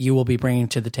things that you will be bringing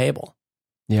to the table.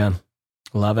 Yeah,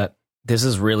 love it. This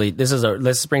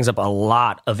brings up a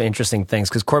lot of interesting things,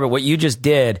 because Corbett, what you just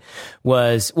did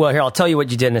was, well, here, I'll tell you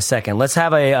what you did in a second. Let's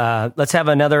have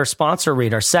another sponsor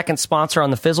read, our second sponsor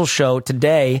on the Fizzle Show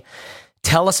today.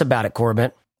 Tell us about it,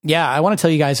 Corbett. Yeah, I want to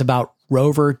tell you guys about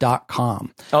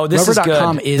Rover.com. Oh, this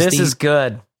Rover.com is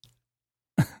good.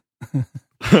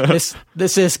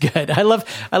 This is good. I love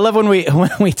when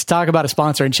we talk about a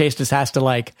sponsor and Chase just has to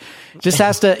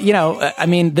I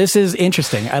mean, this is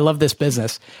interesting. I love this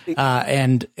business.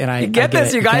 And I get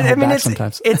this, you guys. I mean,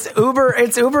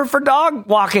 it's Uber for dog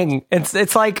walking.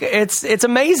 It's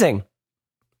amazing.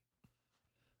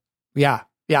 Yeah.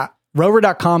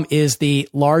 Rover.com is the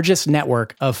largest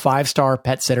network of 5-star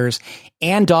pet sitters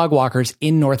and dog walkers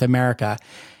in North America.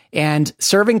 And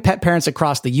serving pet parents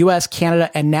across the US, Canada,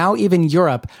 and now even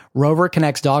Europe, Rover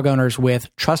connects dog owners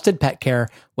with trusted pet care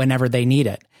whenever they need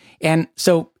it. And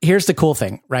so here's the cool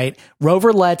thing, right?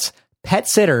 Rover lets pet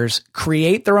sitters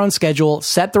create their own schedule,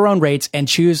 set their own rates, and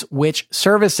choose which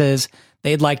services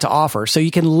they'd like to offer. So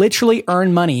you can literally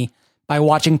earn money by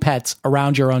watching pets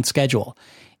around your own schedule.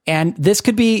 And this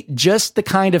could be just the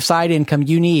kind of side income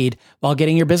you need while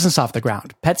getting your business off the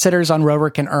ground. Pet sitters on Rover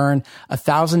can earn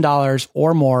 $1,000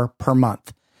 or more per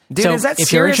month. Dude, so is that if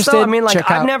serious you're interested, though? I mean, like,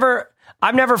 check out,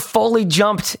 I've never fully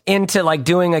jumped into like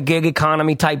doing a gig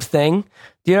economy type thing.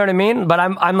 Do you know what I mean? But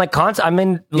I'm like constant. I'm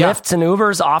in Lyfts and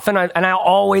Ubers often, and I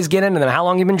always get into them. How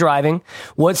long you been driving?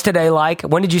 What's today like?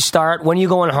 When did you start? When are you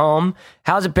going home?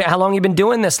 How's it been? How long you been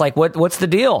doing this? Like, what's the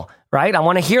deal? Right? I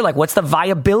want to hear like what's the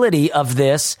viability of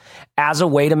this as a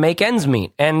way to make ends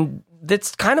meet. And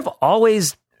it's kind of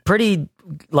always pretty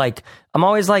like I'm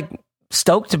always like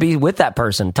stoked to be with that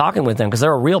person, talking with them because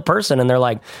they're a real person, and they're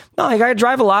like, no, I gotta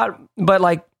drive a lot, but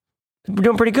like we're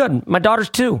doing pretty good. My daughter's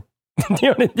 2. you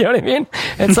know what I mean?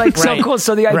 It's like so cool.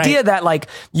 So the idea that like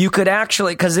you could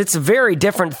actually, because it's a very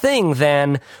different thing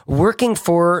than working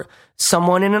for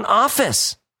someone in an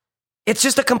office. It's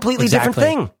just a completely different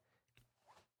thing.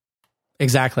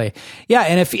 Exactly. Yeah.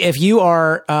 And if you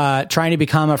are trying to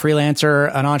become a freelancer,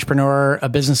 an entrepreneur, a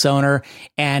business owner,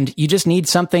 and you just need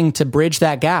something to bridge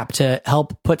that gap to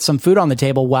help put some food on the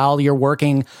table while you're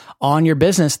working on your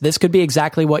business, this could be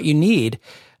exactly what you need.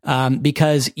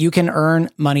 Because you can earn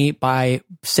money by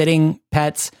sitting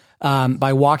pets,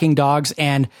 by walking dogs.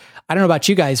 And I don't know about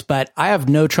you guys, but I have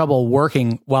no trouble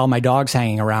working while my dog's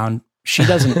hanging around. She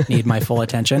doesn't need my full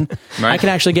attention. Right. I can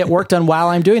actually get work done while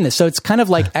I'm doing this. So it's kind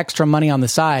of like extra money on the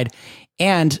side.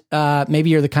 And maybe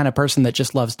you're the kind of person that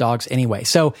just loves dogs anyway.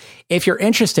 So if you're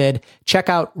interested, check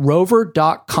out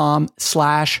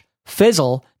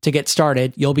rover.com/fizzle to get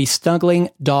started. You'll be snuggling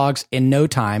dogs in no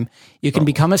time. You can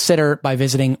become a sitter by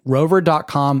visiting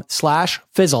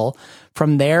rover.com/fizzle.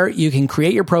 From there, you can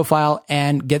create your profile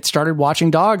and get started watching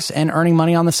dogs and earning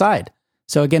money on the side.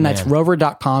 So again, that's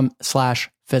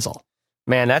rover.com/fizzle.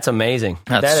 Man, that's amazing.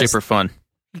 That's super fun.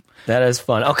 That is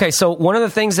fun. Okay, so one of the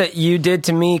things that you did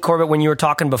to me, Corbett, when you were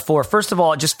talking before, first of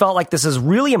all, it just felt like this is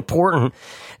really important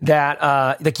that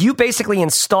like you basically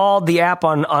installed the app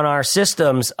on our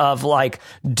systems of like,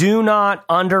 do not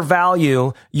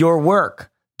undervalue your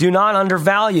work. Do not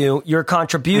undervalue your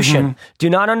contribution. Mm-hmm. Do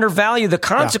not undervalue the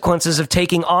consequences of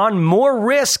taking on more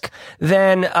risk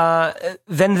than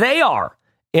they are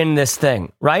in this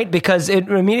thing, right? Because it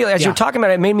immediately, as you're talking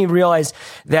about it, it made me realize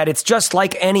that it's just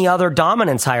like any other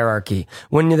dominance hierarchy.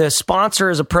 When the sponsor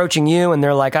is approaching you and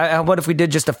they're like, what if we did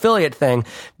just affiliate thing?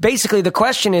 Basically, the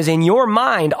question is, in your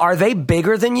mind, are they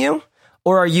bigger than you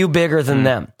or are you bigger than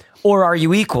them? Or are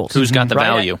you equals? Who's got the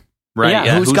value? Right?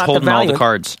 Yeah, who's got holding the value? all the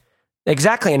cards?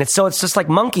 Exactly. And it's just like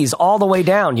monkeys all the way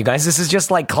down, you guys. This is just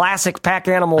like classic pack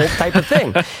animal type of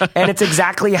thing. And it's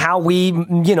exactly how we,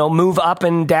 move up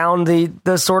and down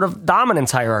the sort of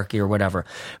dominance hierarchy or whatever.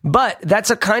 But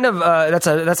that's a kind of,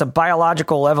 that's a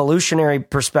biological evolutionary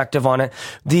perspective on it.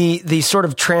 The sort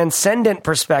of transcendent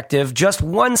perspective, just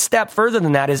one step further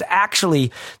than that, is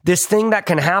actually this thing that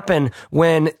can happen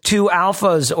when two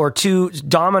alphas or two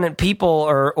dominant people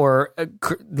or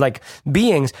like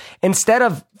beings, instead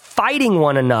of fighting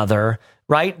one another,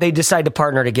 right? They decide to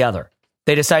partner together.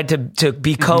 They decide to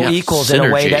be co-equals in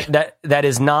a way that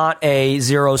is not a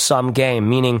zero-sum game,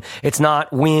 meaning it's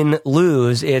not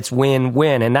win-lose, it's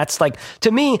win-win. And that's like,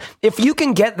 to me, if you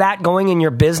can get that going in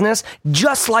your business,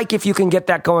 just like if you can get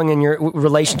that going in your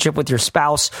relationship with your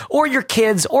spouse or your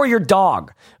kids or your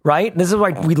dog, right? This is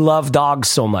why we love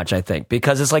dogs so much, I think,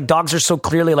 because it's like dogs are so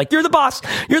clearly like, you're the boss.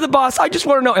 You're the boss. I just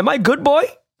want to know, am I a good boy?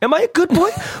 Am I a good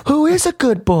boy? Who is a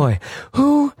good boy?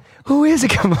 Who is a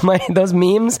good boy? Those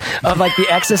memes of like the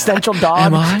existential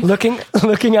dog looking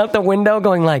out the window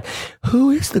going like, who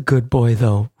is the good boy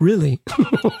though? Really?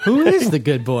 Who is the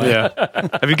good boy? Yeah.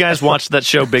 Have you guys watched that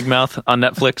show Big Mouth on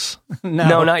Netflix?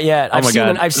 No, not yet.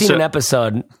 I've seen an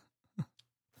episode.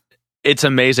 It's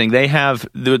amazing. There's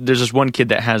this one kid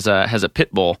that has a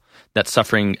pit bull that's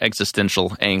suffering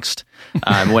existential angst.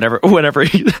 Whenever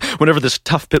this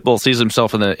tough pit bull sees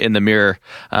himself in the mirror,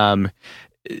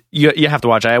 you have to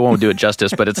watch. I won't do it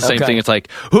justice, but it's the same thing. It's like,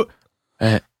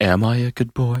 am I a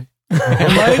good boy?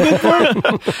 Am I a good boy?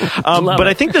 But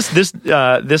I think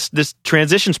this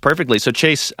transitions perfectly. So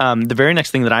Chase, the very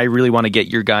next thing that I really want to get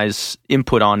your guys'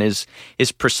 input on is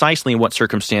precisely in what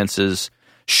circumstances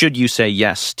should you say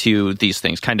yes to these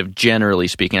things, kind of generally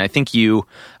speaking. I think you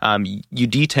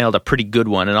detailed a pretty good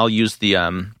one, and I'll use the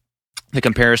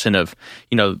comparison of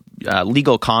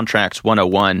legal contracts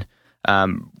 101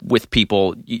 with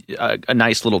people. A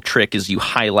nice little trick is you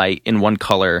highlight in one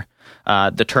color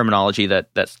the terminology that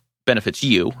benefits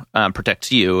you,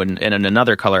 protects you, and in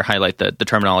another color highlight the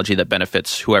terminology that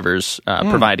benefits whoever's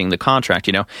providing the contract,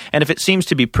 you know. And if it seems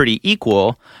to be pretty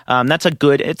equal, that's a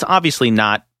good, it's obviously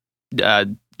not,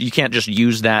 you can't just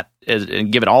use that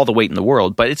and give it all the weight in the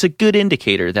world, but it's a good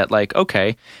indicator that like,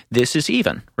 okay, this is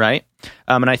even, right?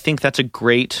 And I think that's a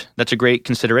great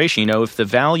consideration. You know, if the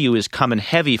value is coming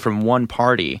heavy from one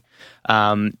party,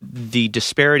 the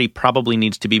disparity probably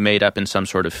needs to be made up in some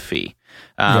sort of fee.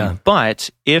 But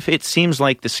if it seems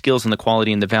like the skills and the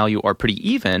quality and the value are pretty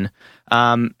even,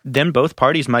 then both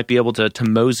parties might be able to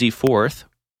mosey forth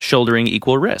shouldering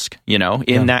equal risk, you know,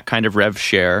 in that kind of rev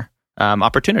share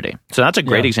opportunity. So that's a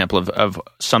great example of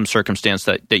some circumstance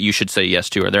that you should say yes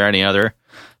to. Are there any other?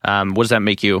 What does that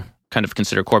make you kind of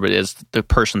consider Corbett as the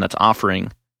person that's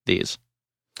offering these?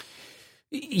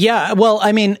 Yeah, well,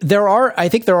 I mean, I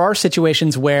think there are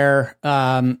situations where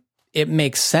it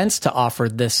makes sense to offer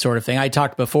this sort of thing. I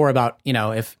talked before about, you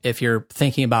know, if you're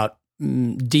thinking about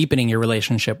deepening your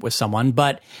relationship with someone,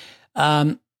 but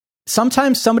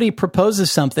sometimes somebody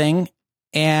proposes something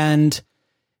and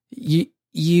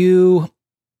you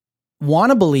want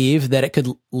to believe that it could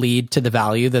lead to the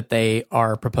value that they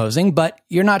are proposing, but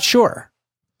you're not sure.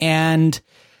 And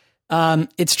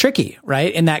it's tricky,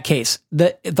 right? In that case,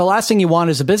 the last thing you want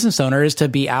as a business owner is to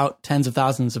be out tens of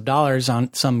thousands of dollars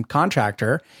on some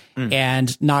contractor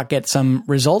and not get some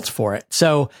results for it.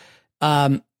 So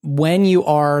when you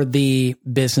are the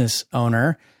business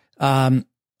owner,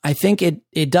 I think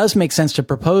it does make sense to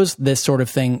propose this sort of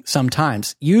thing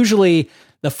sometimes. Usually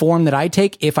the form that I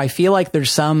take, if I feel like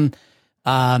there's some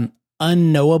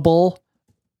unknowable,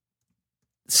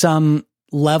 some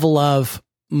level of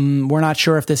we're not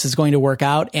sure if this is going to work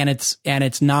out, and it's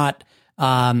not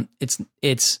my,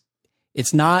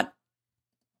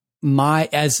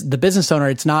 as the business owner,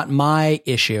 it's not my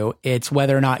issue. It's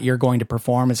whether or not you're going to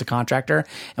perform as a contractor,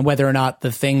 and whether or not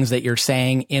the things that you're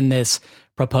saying in this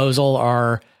proposal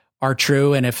are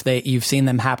true, and if you've seen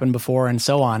them happen before, and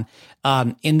so on.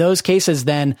 In those cases,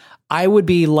 then I would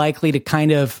be likely to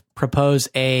kind of propose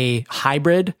a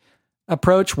hybrid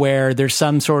approach where there's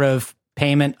some sort of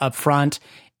payment up front,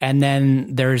 and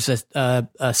then there's a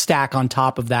stack on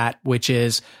top of that, which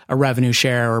is a revenue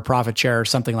share or profit share or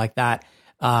something like that,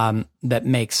 that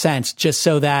makes sense, just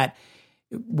so that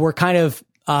we're kind of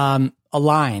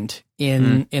aligned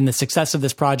in the success of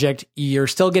this project. You're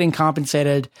still getting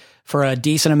compensated for a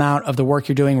decent amount of the work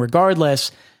you're doing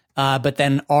regardless, but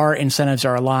then our incentives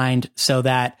are aligned so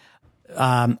that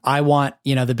I want,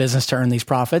 you know, the business to earn these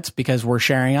profits because we're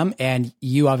sharing them, and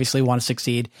you obviously want to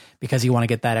succeed because you want to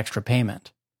get that extra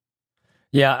payment.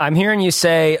 Yeah, I'm hearing you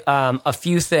say a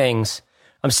few things.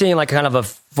 I'm seeing like kind of a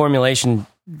formulation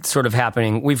sort of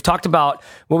happening. What we talked about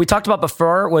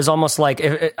before was almost like,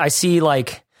 I see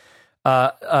like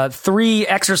 3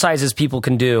 exercises people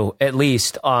can do at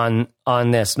least on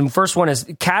this. And the first one is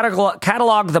catalog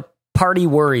the party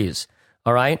worries.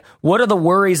 All right. What are the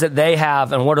worries that they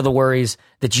have, and what are the worries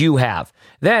that you have?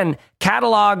 Then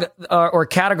catalog or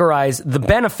categorize the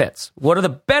benefits. What are the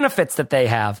benefits that they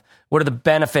have? What are the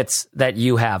benefits that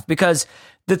you have? Because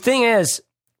the thing is,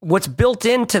 what's built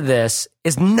into this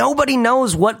is nobody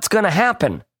knows what's going to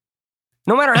happen.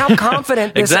 No matter how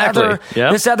confident this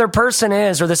other person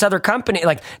is, or this other company,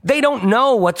 like, they don't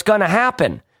know what's going to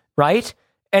happen, right?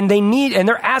 And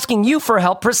they're asking you for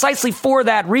help precisely for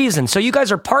that reason. So you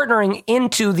guys are partnering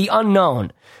into the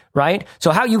unknown, right?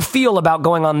 So how you feel about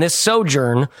going on this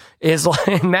sojourn is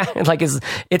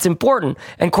it's important.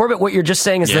 And Corbett, what you're just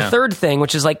saying is the third thing,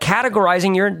 which is like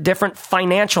categorizing your different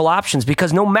financial options,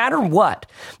 because no matter what,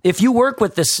 if you work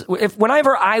with this,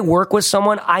 whenever I work with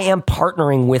someone, I am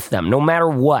partnering with them, no matter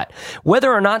what, whether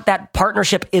or not that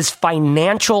partnership is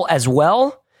financial as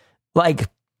well, like,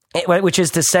 which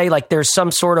is to say, like, there's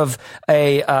some sort of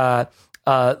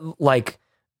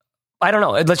I don't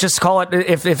know, let's just call it,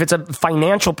 if it's a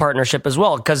financial partnership as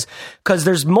well, because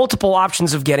there's multiple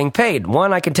options of getting paid.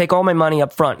 One, I can take all my money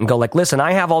up front and go like, listen,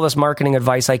 I have all this marketing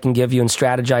advice I can give you and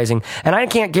strategizing, and I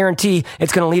can't guarantee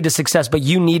it's going to lead to success, but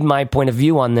you need my point of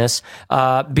view on this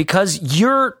because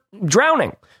you're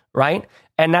drowning, right?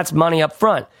 And that's money up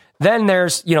front. Then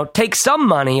there's, take some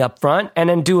money up front and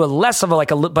then do a less of a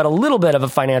little bit of a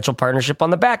financial partnership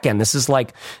on the back end. This is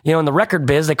like, in the record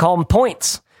biz, they call them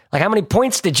points. Like, how many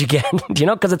points did you get?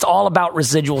 Because it's all about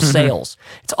residual sales.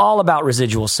 It's all about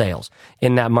residual sales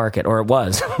in that market, or it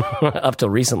was up till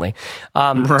recently.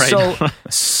 Right.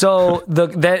 So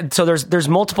there's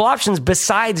multiple options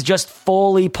besides just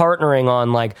fully partnering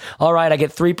on, like, all right, I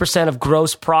get 3% of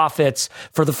gross profits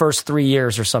for the first 3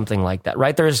 years or something like that.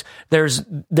 Right? There's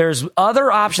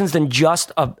other options than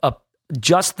just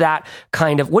just that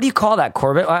kind of, what do you call that,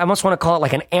 Corbett? I almost want to call it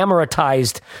like an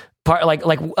amortized part.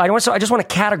 Like I just want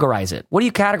to categorize it. What do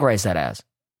you categorize that as?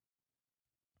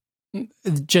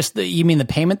 You mean the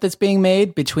payment that's being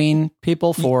made between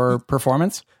people for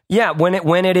performance? Yeah, when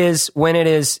it is,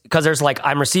 because there's like,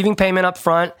 I'm receiving payment up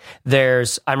front,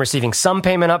 I'm receiving some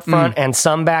payment up front and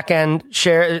some back end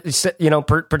share,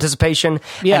 participation.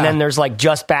 Yeah. And then there's like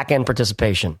just back end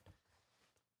participation.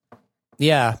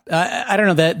 Yeah. I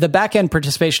don't know. The back end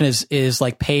participation is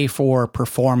like pay for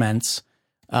performance.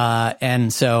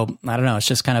 And so I don't know. It's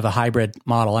just kind of a hybrid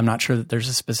model. I'm not sure that there's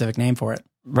a specific name for it.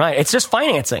 Right. It's just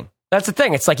financing. That's the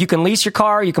thing. It's like you can lease your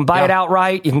car, you can buy it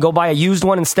outright, you can go buy a used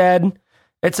one instead.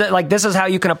 It's like, this is how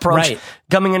you can approach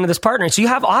coming into this partner. So you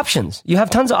have options. You have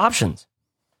tons of options.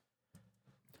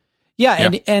 Yeah.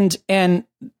 And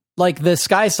like the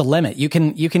sky's the limit. You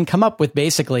can come up with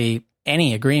basically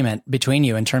any agreement between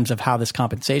you in terms of how this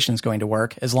compensation is going to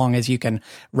work, as long as you can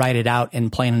write it out in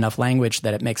plain enough language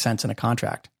that it makes sense in a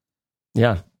contract.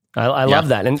 Yeah. I love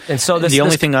that. And so go,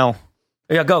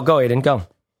 Aiden, go.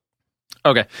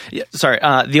 Okay. Yeah, sorry.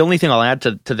 The only thing I'll add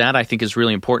to that, I think, is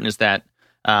really important is that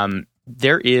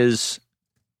this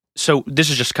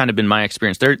has just kind of been my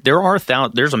experience.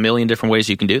 There's a million different ways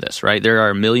you can do this, right? There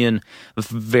are a million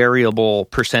variable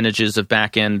percentages of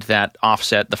back end that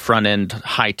offset the front end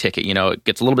high ticket. It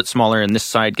gets a little bit smaller and this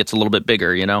side gets a little bit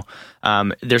bigger,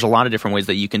 There's a lot of different ways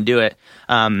that you can do it.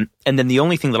 And then the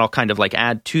only thing that I'll kind of like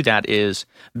add to that is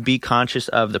be conscious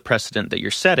of the precedent that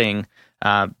you're setting,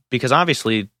 because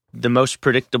obviously the most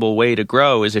predictable way to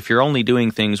grow is if you're only doing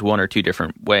things one or two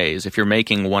different ways, if you're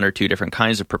making one or two different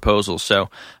kinds of proposals. So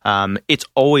it's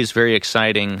always very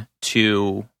exciting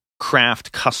to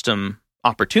craft custom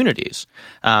opportunities,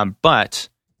 but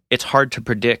it's hard to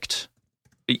predict.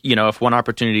 If one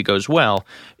opportunity goes well,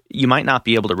 you might not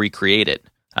be able to recreate it.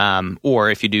 Or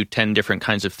if you do 10 different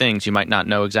kinds of things, you might not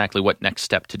know exactly what next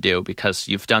step to do because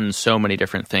you've done so many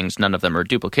different things. None of them are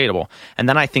duplicatable. And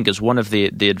that, I think, is one of the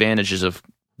advantages of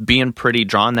being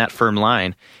drawing that firm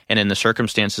line. And in the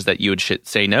circumstances that you would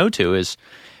say no to is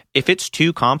if it's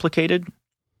too complicated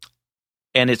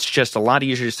and it's just a lot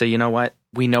easier to say, you know what,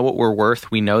 we know what we're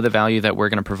worth. We know the value that we're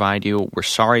going to provide you. We're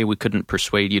sorry we couldn't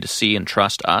persuade you to see and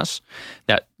trust us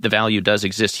that the value does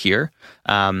exist here.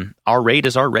 Our rate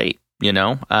is our rate,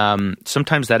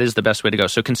 sometimes that is the best way to go.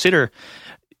 So consider,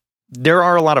 there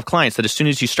are a lot of clients that as soon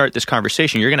as you start this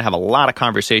conversation, you're going to have a lot of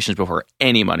conversations before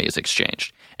any money is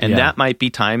exchanged. And that might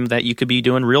be time that you could be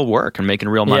doing real work and making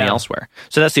real money elsewhere.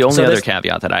 So that's the only other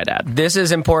caveat that I'd add. This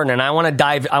is important, and I want to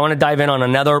dive in on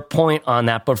another point on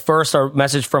that. But first, our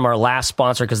message from our last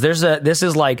sponsor, because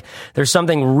there's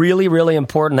something really, really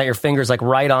important that your finger's like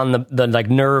right on the like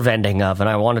nerve ending of, and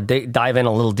I want to dive in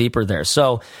a little deeper there.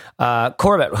 So,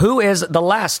 Corbett, who is the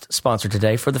last sponsor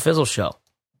today for the Fizzle Show?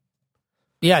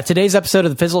 Yeah, today's episode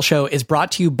of The Fizzle Show is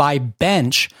brought to you by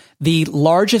Bench, the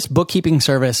largest bookkeeping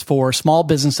service for small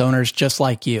business owners just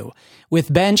like you.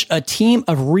 With Bench, a team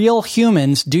of real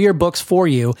humans do your books for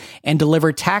you and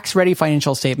deliver tax-ready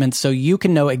financial statements so you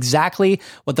can know exactly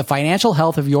what the financial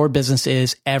health of your business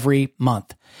is every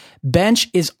month. Bench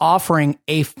is offering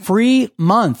a free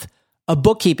month of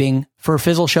bookkeeping for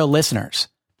Fizzle Show listeners.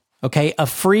 Okay, a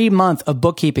free month of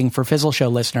bookkeeping for Fizzle Show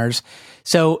listeners.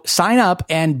 So sign up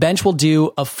and Bench will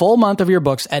do a full month of your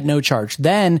books at no charge.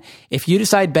 Then, if you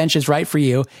decide Bench is right for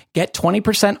you, get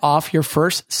 20% off your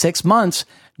first 6 months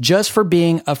just for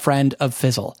being a friend of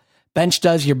Fizzle. Bench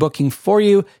does your booking for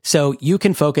you so you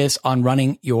can focus on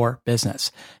running your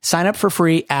business. Sign up for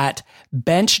free at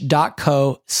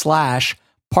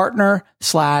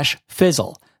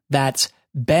bench.co/partner/Fizzle. That's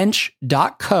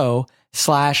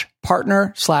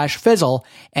bench.co/partner/Fizzle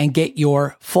and get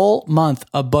your full month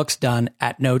of books done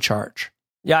at no charge.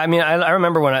 Yeah, I mean, I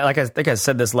remember when I think I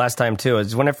said this last time too,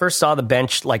 is when I first saw the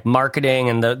Bench like marketing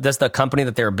and the company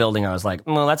that they were building, I was like,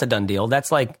 well, that's a done deal.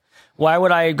 That's like, why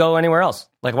would I go anywhere else?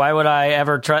 Like, why would I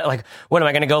ever try? Like, what am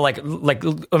I going to go like? Am I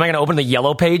going to open the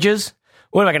yellow pages?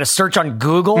 What am I going to search on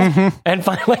Google and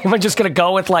find? Like, am I just going to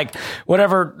go with like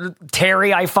whatever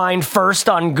Terry I find first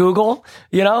on Google?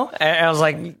 And I was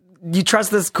like, you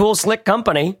trust this cool, slick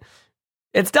company?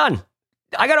 It's done.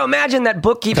 I got to imagine that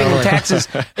bookkeeping and taxes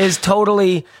is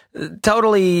totally,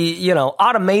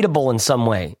 automatable in some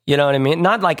way. You know what I mean?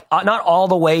 Not all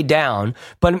the way down,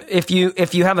 but if you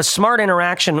have a smart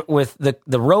interaction with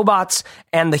the robots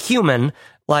and the human,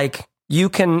 like you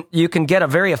can get a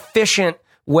very efficient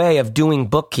way of doing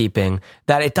bookkeeping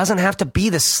that it doesn't have to be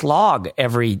the slog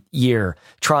every year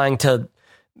trying to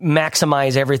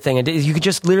maximize everything. And you could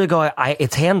just literally go,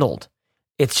 it's handled.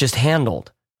 It's just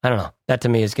handled. I don't know. That to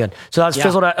me is good. So that was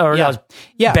Fizzle, or that was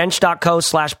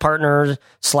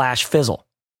bench.co/partners/Fizzle.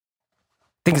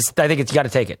 I think it's you got to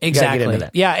take it. Exactly.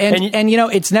 Yeah. And you know,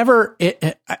 it's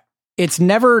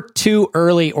never too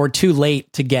early or too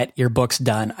late to get your books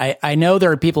done. I know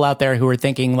there are people out there who are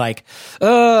thinking like,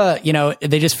 you know,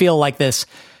 they just feel like this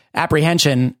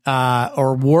apprehension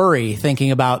or worry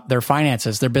thinking about their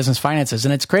finances, their business finances.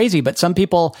 And it's crazy, but some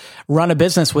people run a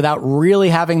business without really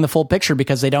having the full picture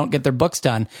because they don't get their books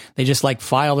done. They just like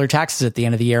file their taxes at the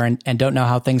end of the year and don't know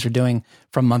how things are doing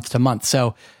from month to month.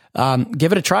 So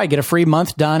give it a try, get a free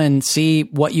month done and see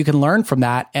what you can learn from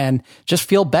that and just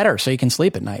feel better so you can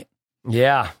sleep at night.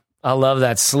 Yeah, I love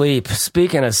that sleep.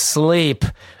 Speaking of sleep,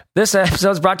 this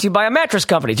episode is brought to you by a mattress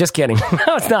company. Just kidding.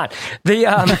 No, it's not. The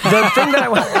thing that I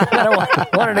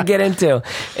wanted to get into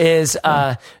is,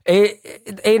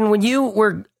 Aiden, when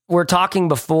you were talking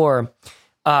before,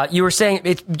 you were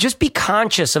saying just be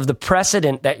conscious of the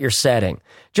precedent that you're setting.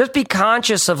 Just be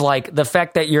conscious of like the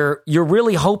fact that you're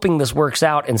really hoping this works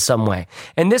out in some way.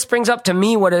 And this brings up to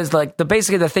me what is like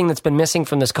basically the thing that's been missing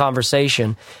from this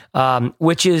conversation,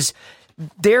 which is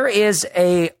there is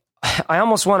I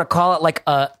almost want to call it like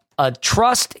a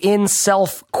trust in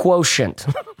self quotient,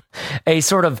 a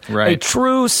sort of a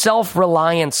true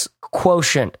self-reliance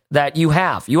quotient that you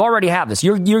have. You already have this.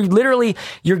 You're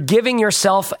giving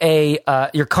yourself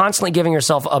you're constantly giving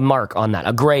yourself a mark on that,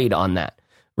 a grade on that.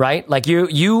 Right? Like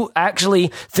you actually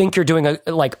think you're doing a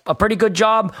pretty good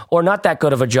job or not that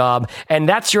good of a job. And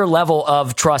that's your level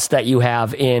of trust that you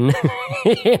have in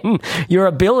your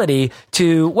ability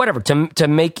to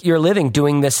make your living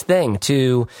doing this thing,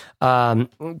 to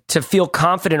feel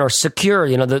confident or secure,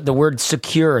 you know, the word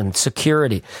secure and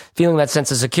security, feeling that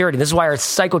sense of security. This is why our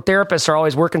psychotherapists are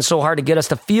always working so hard to get us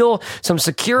to feel some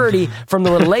security from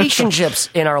the relationships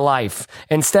in our life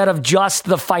instead of just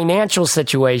the financial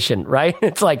situation, right?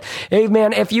 It's like, hey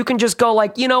man, if you can just go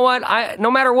like, you know what, no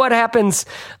matter what happens,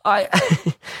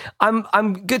 it's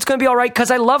going to be all right because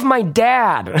I love my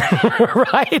dad,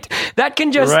 right? That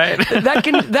can just,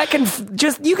 that can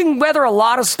just, you can weather a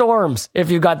lot of storms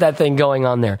if you got that thing going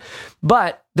on there.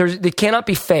 But it cannot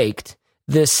be faked,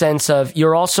 this sense of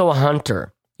you're also a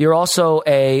hunter. You're also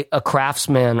a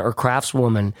craftsman or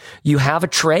craftswoman. You have a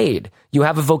trade. You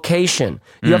have a vocation.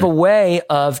 You have a way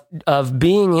of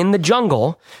being in the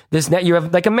jungle. You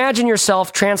have like imagine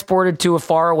yourself transported to a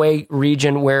faraway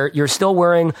region where you're still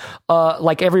wearing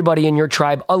like everybody in your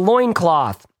tribe a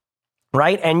loincloth.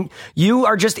 Right? And you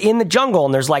are just in the jungle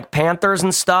and there's like panthers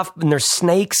and stuff and there's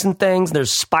snakes and things.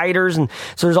 There's spiders. And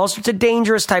so there's all sorts of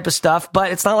dangerous type of stuff, but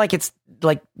it's not like it's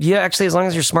like, actually, as long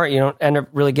as you're smart, you don't end up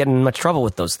really getting in much trouble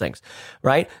with those things.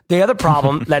 Right? The other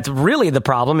problem that's really the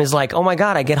problem is like, oh my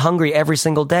God, I get hungry every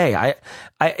single day.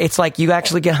 It's like you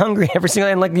actually get hungry every single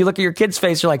day. And like you look at your kid's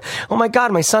face, you're like, oh my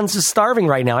God, my son's just starving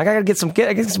right now. I gotta get some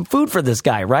food for this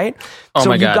guy. Right? Oh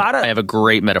my God. I have a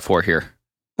great metaphor here.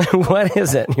 What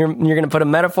is it? You're going to put a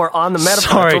metaphor on the metaphor.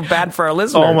 Sorry. It's so bad for our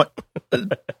listeners.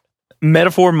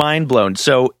 Metaphor mind blown.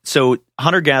 So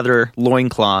hunter-gatherer,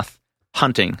 loincloth,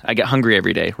 hunting. I get hungry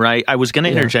every day, right? I was going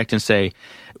to interject and say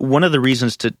one of the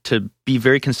reasons to be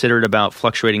very considerate about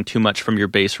fluctuating too much from your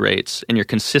base rates and your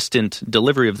consistent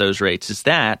delivery of those rates is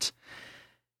that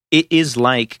it is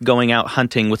like going out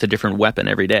hunting with a different weapon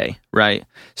every day, right?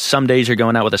 Some days you're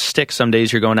going out with a stick, some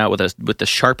days you're going out with the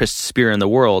sharpest spear in the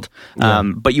world.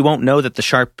 But you won't know that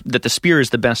the spear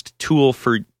is the best tool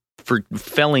for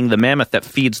felling the mammoth that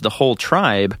feeds the whole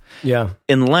tribe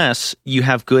unless you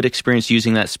have good experience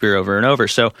using that spear over and over.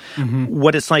 So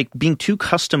what it's like being too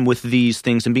custom with these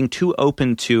things and being too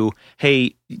open to,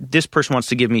 hey, this person wants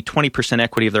to give me 20%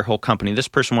 equity of their whole company. This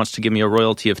person wants to give me a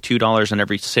royalty of $2 on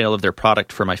every sale of their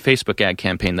product for my Facebook ad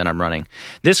campaign that I'm running.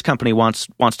 This company wants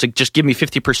to just give me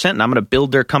 50% and I'm going to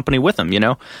build their company with them, you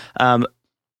know?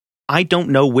 I don't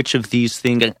know which of these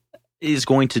things is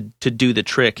going to do the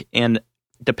trick, and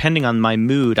depending on my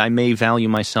mood, I may value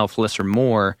myself less or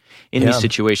more in these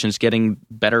situations, getting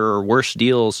better or worse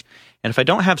deals. And if I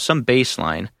don't have some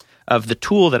baseline of the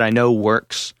tool that I know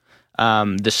works,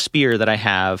 the spear that I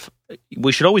have,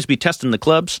 we should always be testing the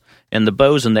clubs and the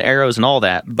bows and the arrows and all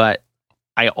that. But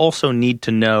I also need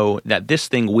to know that this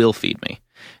thing will feed me.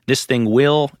 This thing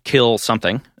will kill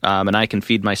something, and I can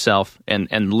feed myself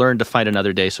and learn to fight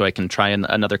another day so I can try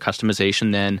another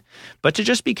customization then. But to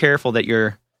just be careful that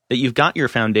you've got your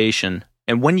foundation,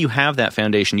 and when you have that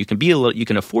foundation, you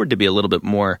can afford to be a little bit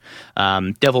more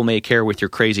devil may care with your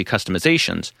crazy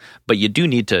customizations, but you do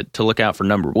need to look out for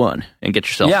number one and get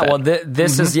yourself fed. Well,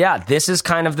 this is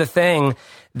kind of the thing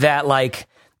that like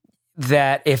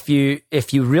that if you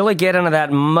really get into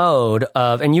that mode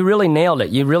of, and you really nailed it,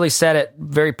 you really said it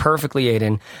very perfectly,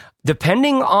 Aiden,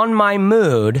 depending on my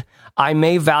mood, I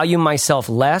may value myself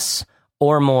less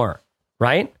or more,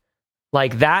 right?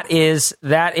 Like that is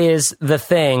the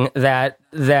thing that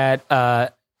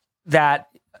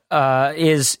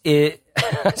is it.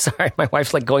 Sorry, my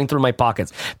wife's like going through my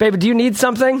pockets. Baby, do you need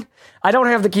something? I don't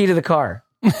have the key to the car.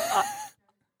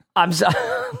 I'm so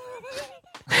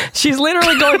she's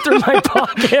literally going through my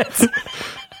pockets.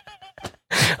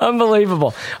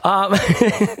 Unbelievable.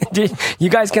 You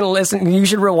guys can listen. You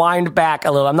should rewind back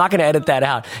a little. I'm not going to edit that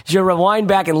out. You should rewind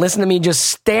back and listen to me just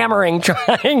stammering,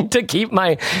 trying to keep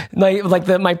my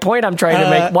point I'm trying to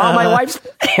make while my wife's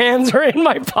hands are in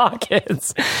my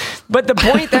pockets. But the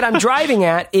point that I'm driving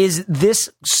at is this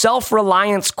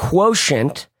self-reliance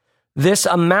quotient, this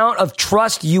amount of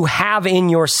trust you have in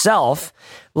yourself.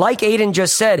 Like Aiden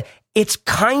just said, it's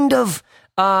kind of,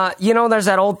 there's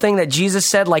that old thing that Jesus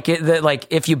said, like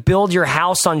if you build your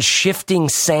house on shifting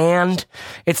sand,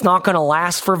 it's not going to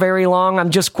last for very long.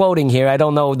 I'm just quoting here. I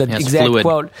don't know the exact fluid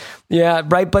quote. Yeah,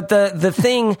 right. But the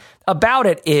thing about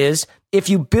it is, if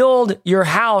you build your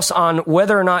house on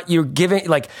whether or not you're giving,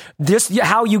 like this,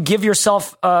 how you give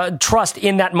yourself trust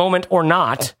in that moment or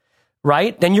not,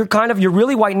 right? Then you're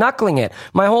really white knuckling it.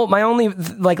 My only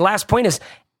last point is,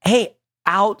 hey,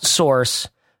 outsource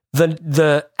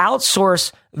the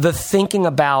thinking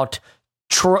about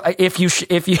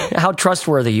how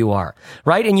trustworthy you are,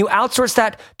 right? And you outsource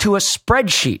that to a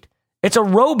spreadsheet. It's a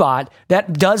robot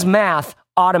that does math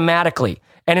automatically.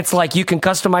 And it's like you can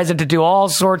customize it to do all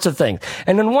sorts of things.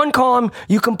 And in one column,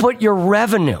 you can put your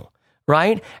revenue,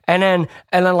 right? And then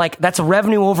like that's a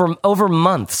revenue over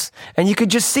months. And you could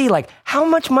just see like how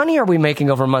much money are we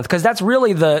making over a month? Because that's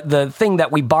really the thing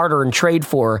that we barter and trade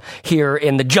for here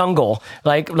in the jungle.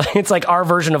 Like it's like our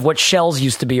version of what shells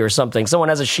used to be or something. Someone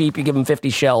has a sheep, you give them 50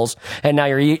 shells, and now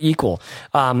you're equal.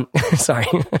 Sorry,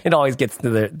 it always gets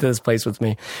to this place with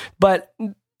me. But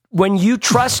when you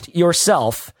trust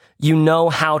yourself, you know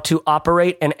how to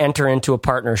operate and enter into a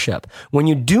partnership. When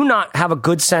you do not have a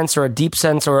good sense or a deep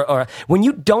sense, or when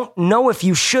you don't know if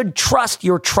you should trust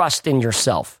your trust in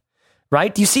yourself,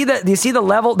 right? Do you see the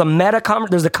level, the meta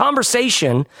there's the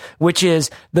conversation, which is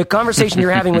the conversation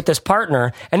you're having with this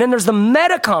partner. And then there's the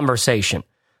meta conversation,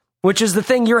 which is the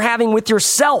thing you're having with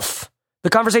yourself.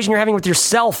 The conversation you're having with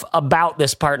yourself about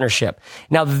this partnership.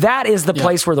 Now that is the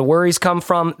place where the worries come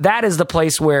from. That is the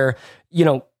place where,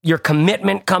 your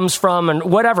commitment comes from, and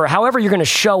however you're going to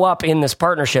show up in this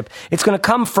partnership, it's going to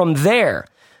come from there,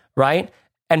 right?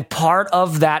 And part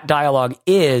of that dialogue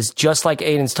is, just like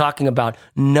Aiden's talking about,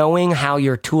 knowing how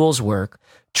your tools work,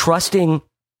 trusting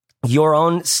your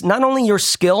own, not only your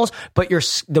skills, but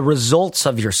the results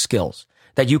of your skills.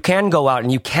 That you can go out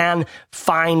and you can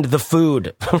find the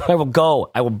food. I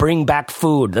will bring back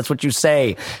food. That's what you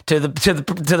say to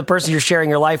the person you're sharing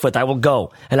your life with. I will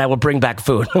go and I will bring back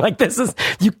food. Like this is,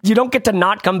 you don't get to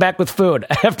not come back with food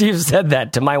after you've said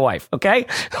that to my wife. Okay.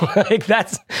 Like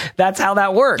that's how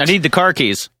that works. I need the car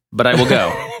keys, but I will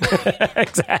go.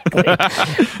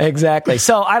 Exactly.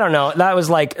 So I don't know. That was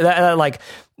like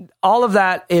all of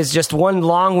that is just one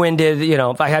long-winded,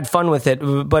 if I had fun with it,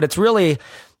 but it's really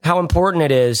how important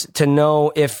it is to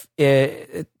know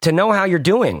to know how you're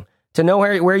doing, to know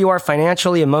where you are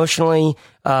financially, emotionally,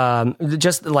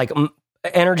 just like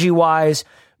energy wise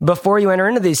before you enter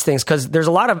into these things. Cause there's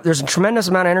a tremendous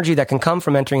amount of energy that can come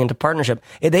from entering into partnership.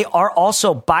 They are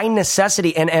also by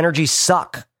necessity, and energy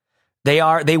suck. They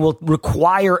will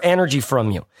require energy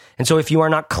from you. And so if you are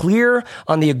not clear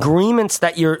on the agreements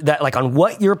on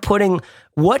what you're putting,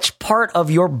 which part of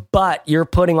your butt you're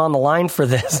putting on the line for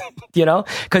this,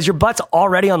 because your butt's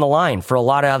already on the line for a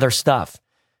lot of other stuff.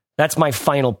 That's my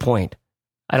final point.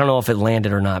 I don't know if it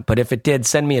landed or not, but if it did,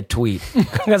 send me a tweet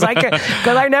because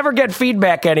I never get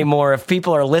feedback anymore if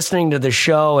people are listening to the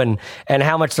show and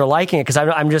how much they're liking it. Cause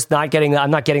I'm not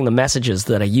getting the messages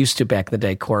that I used to back in the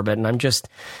day, Corbett. And I'm just,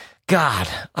 God,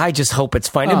 I just hope it's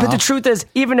fine. But the truth is,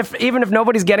 even if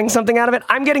nobody's getting something out of it,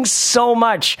 I'm getting so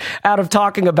much out of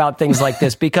talking about things like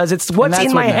this because it's what's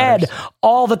in my head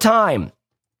all the time.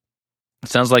 It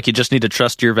sounds like you just need to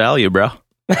trust your value, bro.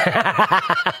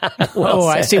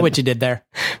 I see what you did there.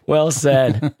 Well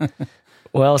said.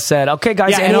 Well said. Okay,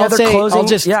 guys, any other closing?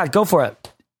 Go for it.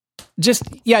 Just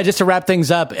to wrap things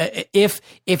up, if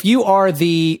you are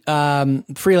the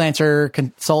freelancer,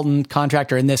 consultant,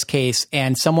 contractor in this case,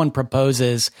 and someone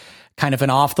proposes kind of an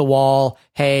off the wall,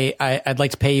 hey, I'd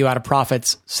like to pay you out of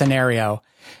profits scenario,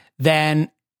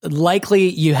 then likely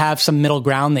you have some middle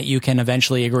ground that you can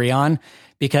eventually agree on.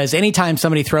 Because anytime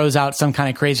somebody throws out some kind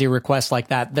of crazy request like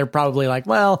that, they're probably like,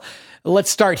 well, let's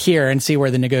start here and see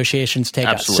where the negotiations take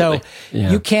us. So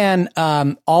you can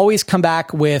always come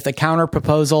back with a counter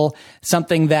proposal,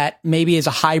 something that maybe is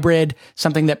a hybrid,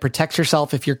 something that protects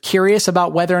yourself. If you're curious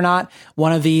about whether or not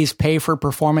one of these pay for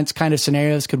performance kind of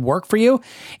scenarios could work for you,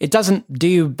 it doesn't do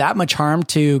you that much harm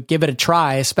to give it a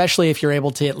try, especially if you're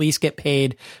able to at least get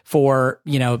paid for,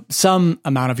 some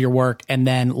amount of your work and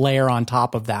then layer on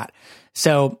top of that.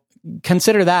 So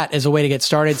consider that as a way to get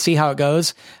started, see how it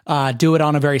goes, do it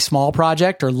on a very small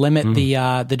project or limit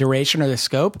the duration or the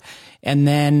scope. And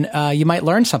then you might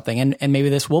learn something and maybe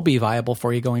this will be viable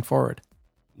for you going forward.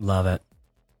 Love it.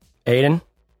 Aiden,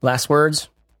 last words?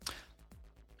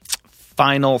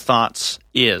 Final thoughts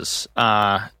is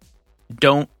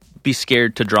don't be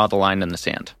scared to draw the line in the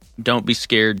sand. Don't be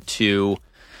scared to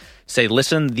say,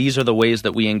 listen, these are the ways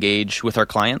that we engage with our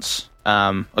clients.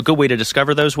 A good way to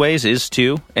discover those ways is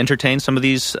to entertain some of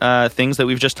these things that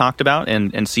we've just talked about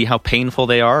and see how painful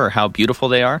they are or how beautiful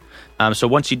they are. So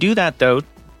once you do that, though,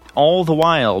 all the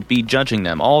while be judging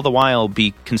them, all the while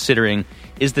be considering,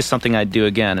 is this something I'd do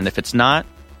again? And if it's not,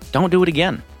 don't do it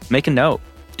again. Make a note.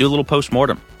 Do a little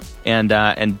postmortem and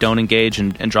don't engage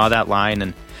and draw that line.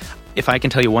 And if I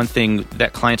can tell you one thing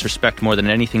that clients respect more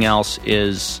than anything else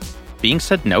is being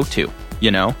said no to.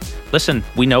 Listen,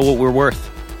 we know what we're worth.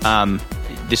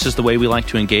 This is the way we like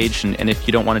to engage, and if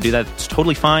you don't want to do that, it's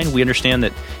totally fine. We understand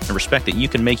that and respect that you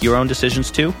can make your own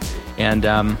decisions too, and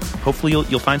hopefully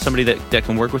you'll find somebody that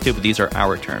can work with you. But these are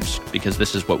our terms because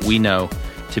this is what we know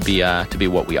to be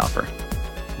what we offer.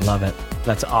 Love it.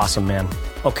 That's awesome, man.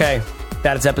 Okay,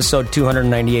 that is episode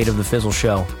 298 of The Fizzle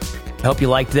Show. I hope you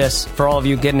liked this. For all of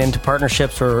you getting into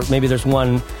partnerships, or maybe there's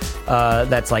one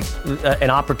that's like an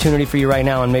opportunity for you right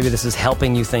now, and maybe this is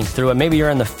helping you think through it. Maybe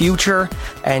you're in the future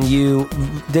and you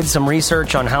did some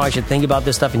research on how I should think about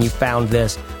this stuff and you found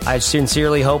this. I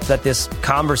sincerely hope that this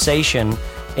conversation,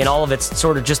 in all of its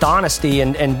sort of just honesty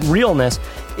and realness,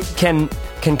 can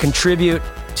contribute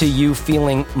to you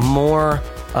feeling more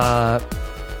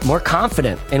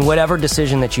confident in whatever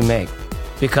decision that you make.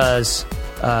 Because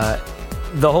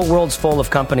the whole world's full of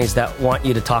companies that want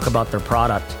you to talk about their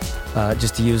product,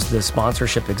 just to use the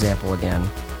sponsorship example again.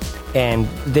 And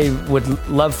they would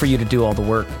love for you to do all the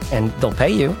work, and they'll pay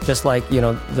you just like,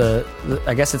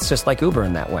 I guess it's just like Uber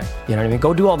in that way. You know what I mean?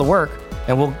 Go do all the work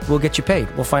and we'll get you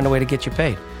paid. We'll find a way to get you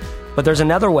paid. But there's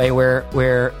another way where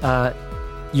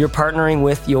you're partnering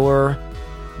with your,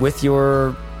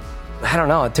 I don't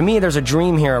know. To me, there's a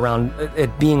dream here around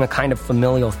it being a kind of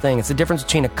familial thing. It's the difference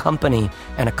between a company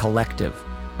and a collective.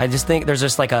 I just think there's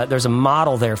there's a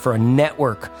model there for a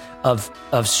network of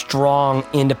strong,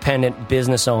 independent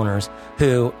business owners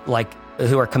who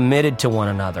are committed to one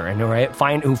another and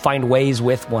who find ways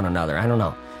with one another. I don't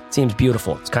know. It seems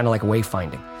beautiful. It's kind of like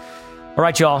wayfinding. All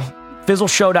right, y'all.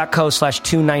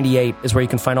 Fizzleshow.co/298 is where you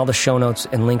can find all the show notes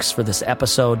and links for this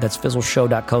episode. That's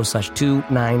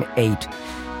fizzleshow.co/298.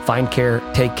 Find care,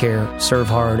 take care, serve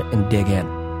hard, and dig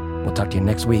in. We'll talk to you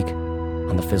next week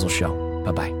on The Fizzle Show.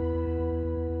 Bye-bye.